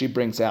accentuates, she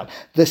brings out.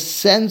 The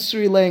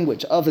sensory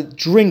language of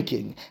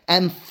drinking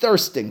and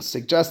thirsting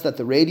suggests that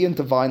the radiant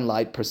divine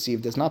light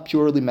perceived is not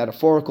purely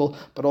metaphorical,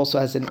 but also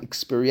has an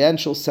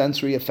experiential,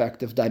 sensory,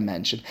 affective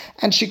dimension.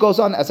 And she goes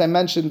on, as I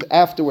mentioned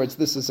afterwards,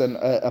 this is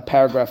a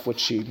paragraph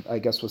which she, I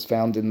guess, was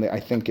found in the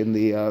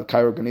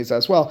Cairo Geniza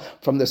as well,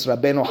 from this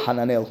Rabbi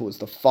Hananel, who is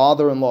the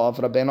father-in-law of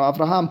Rabbeinu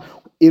Avraham,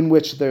 in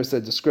which there's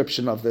a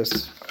description of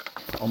this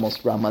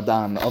almost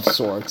Ramadan of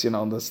sorts,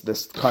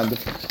 this kind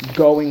of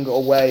going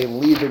away,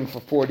 leaving for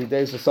 40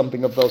 days or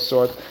something of those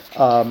sorts.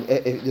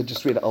 You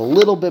just read a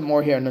little bit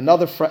more here in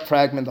another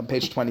fragment on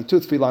page 22,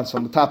 3 lines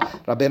from the top.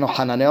 Rabbeinu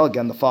Hananel,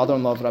 again the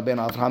father-in-law of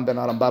Rabbeinu Avraham ben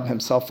Harambam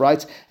himself,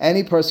 writes,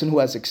 any person who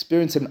has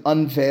experienced an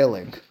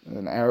unveiling,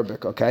 in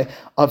Arabic,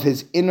 of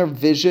his inner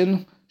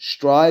vision,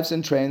 strives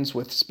and trains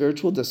with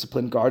spiritual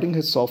discipline, guarding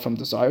his soul from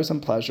desires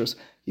and pleasures.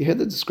 You hear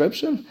the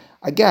description?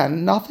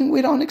 Again, nothing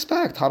we don't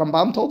expect.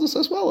 Harambam told us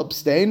as well,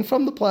 abstain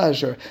from the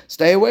pleasure,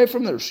 stay away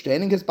from the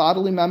restraining his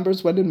bodily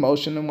members when in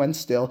motion and when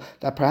still,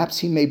 that perhaps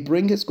he may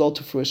bring his goal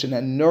to fruition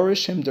and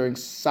nourish him during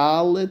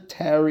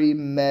solitary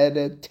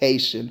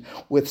meditation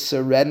with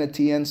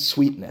serenity and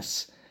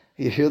sweetness.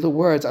 You hear the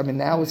words,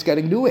 now it's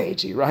getting new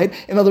agey, right?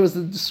 In other words,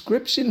 the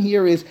description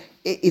here is,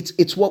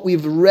 it's what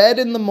we've read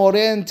in the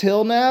Moreh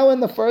until now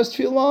in the first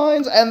few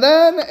lines, and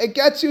then it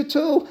gets you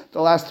to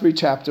the last 3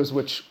 chapters,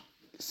 which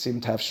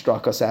seem to have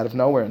struck us out of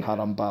nowhere in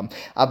Harambam.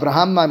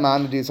 Abraham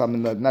Maimonides,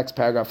 in the next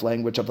paragraph,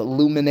 language of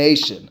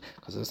illumination,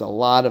 because there's a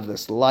lot of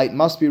this light,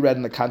 must be read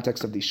in the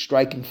context of these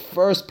striking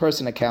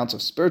first-person accounts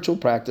of spiritual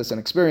practice and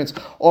experience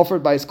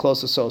offered by his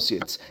close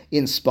associates,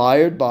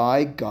 inspired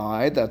by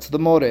Guide, that's the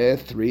Moreh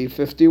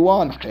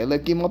 351,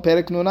 Chelek Gimel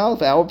Perek Nun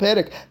Aleph, our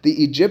Perek.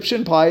 The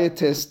Egyptian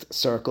pietist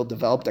circle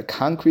developed a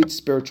concrete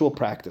spiritual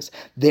practice.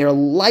 Their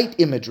light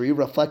imagery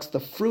reflects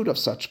the fruit of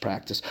such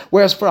practice,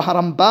 whereas for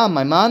Harambam,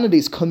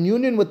 Maimonides,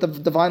 communion with the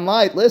divine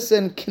light,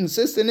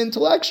 consists in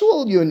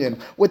intellectual union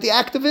with the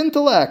active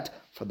intellect.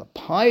 For the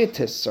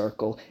pietist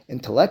circle,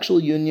 intellectual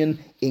union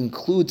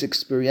includes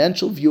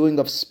experiential viewing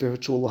of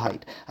spiritual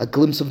light, a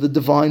glimpse of the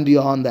divine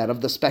beyond that,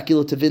 of the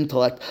speculative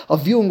intellect, a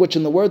viewing which,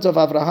 in the words of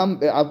Avraham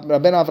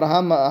ben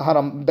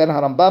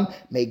Harambam,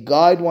 may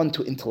guide one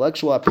to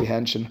intellectual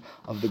apprehension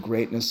of the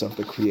greatness of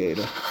the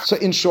Creator. So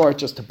in short,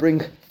 just to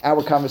bring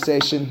our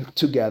conversation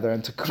together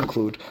and to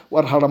conclude,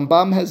 what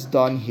Harambam has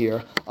done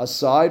here,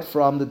 aside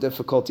from the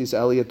difficulties,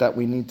 Elliot, that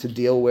we need to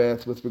deal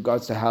with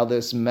regards to how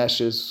this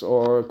meshes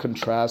or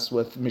contrasts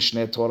with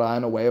Mishneh Torah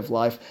and a way of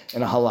life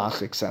in a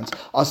halachic sense,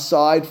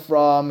 aside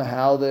from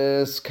how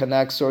this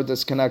connects or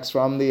disconnects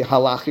from the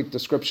halachic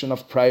description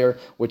of prayer,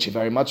 which he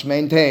very much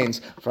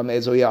maintains, from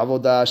Ezo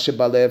Yavodah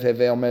Shibalev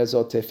Heve Omer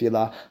Zot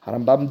Tefillah,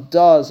 Harambam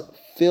does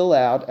fill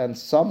out and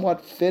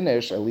somewhat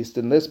finish, at least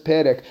in this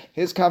perek,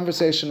 his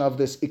conversation of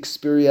this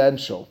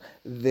experiential,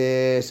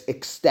 this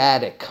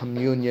ecstatic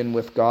communion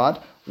with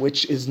God,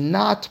 which is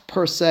not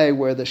per se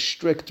where the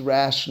strict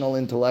rational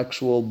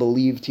intellectual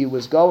believed he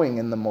was going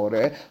in the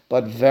Moreh,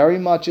 but very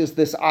much is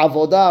this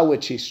avodah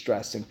which he's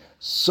stressing.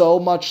 So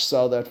much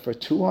so that for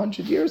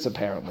 200 years,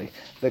 apparently,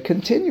 the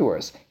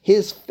continuers,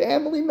 his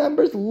family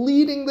members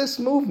leading this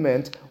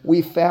movement,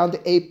 we found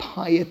a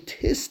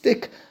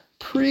pietistic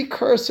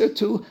precursor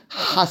to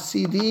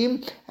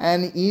Hasidim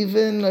and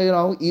even,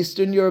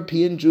 Eastern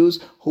European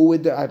Jews who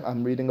would,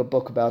 I'm reading a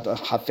book about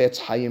Hafetz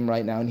Chaim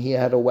right now, and he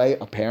had a way,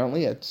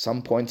 apparently, at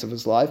some points of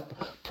his life,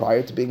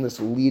 prior to being this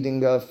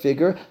leading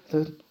figure,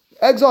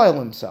 exile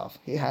himself.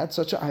 He had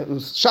it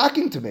was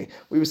shocking to me.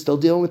 We were still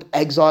dealing with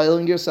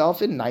exiling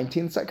yourself in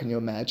 19th century. Can you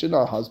imagine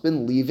our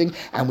husband leaving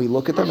and we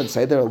look at them and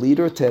say they're a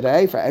leader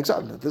today for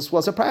exile? This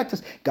was a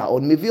practice.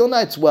 Gaon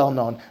Mivilna, it's well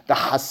known. The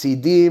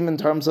Hasidim, in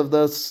terms of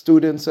the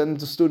students and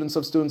the students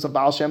of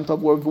Baal Shem Tov,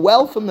 were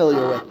well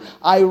familiar with.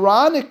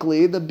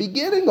 Ironically, the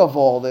beginning of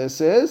all this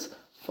is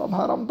from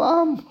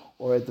Harambam,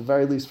 or at the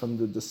very least from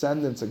the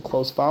descendants and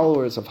close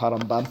followers of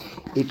Harambam.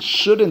 It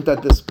shouldn't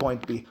at this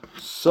point be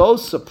so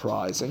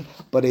surprising,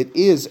 but it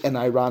is an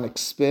ironic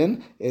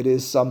spin. It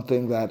is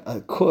something that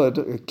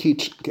could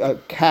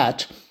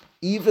catch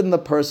even the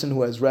person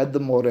who has read the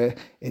Moreh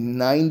in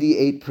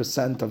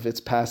 98% of its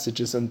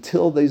passages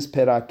until these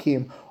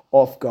Perakim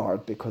off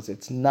guard, because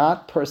it's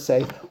not per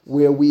se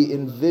where we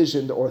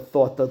envisioned or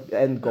thought the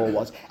end goal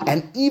was.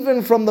 And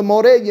even from the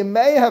Moreh, you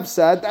may have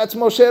said, that's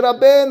Moshe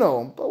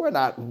Rabbeinu, but we're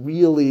not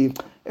really,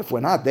 if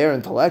we're not there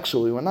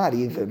intellectually, we're not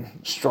even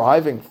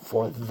striving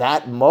for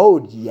that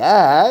mode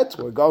yet.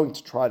 We're going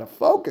to try to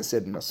focus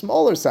it in a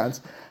smaller sense.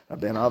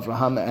 Rabbi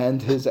Avraham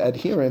and his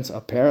adherents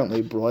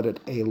apparently brought it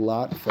a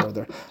lot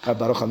further.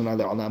 Baruch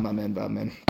Adonai le'olam, amen v'amen.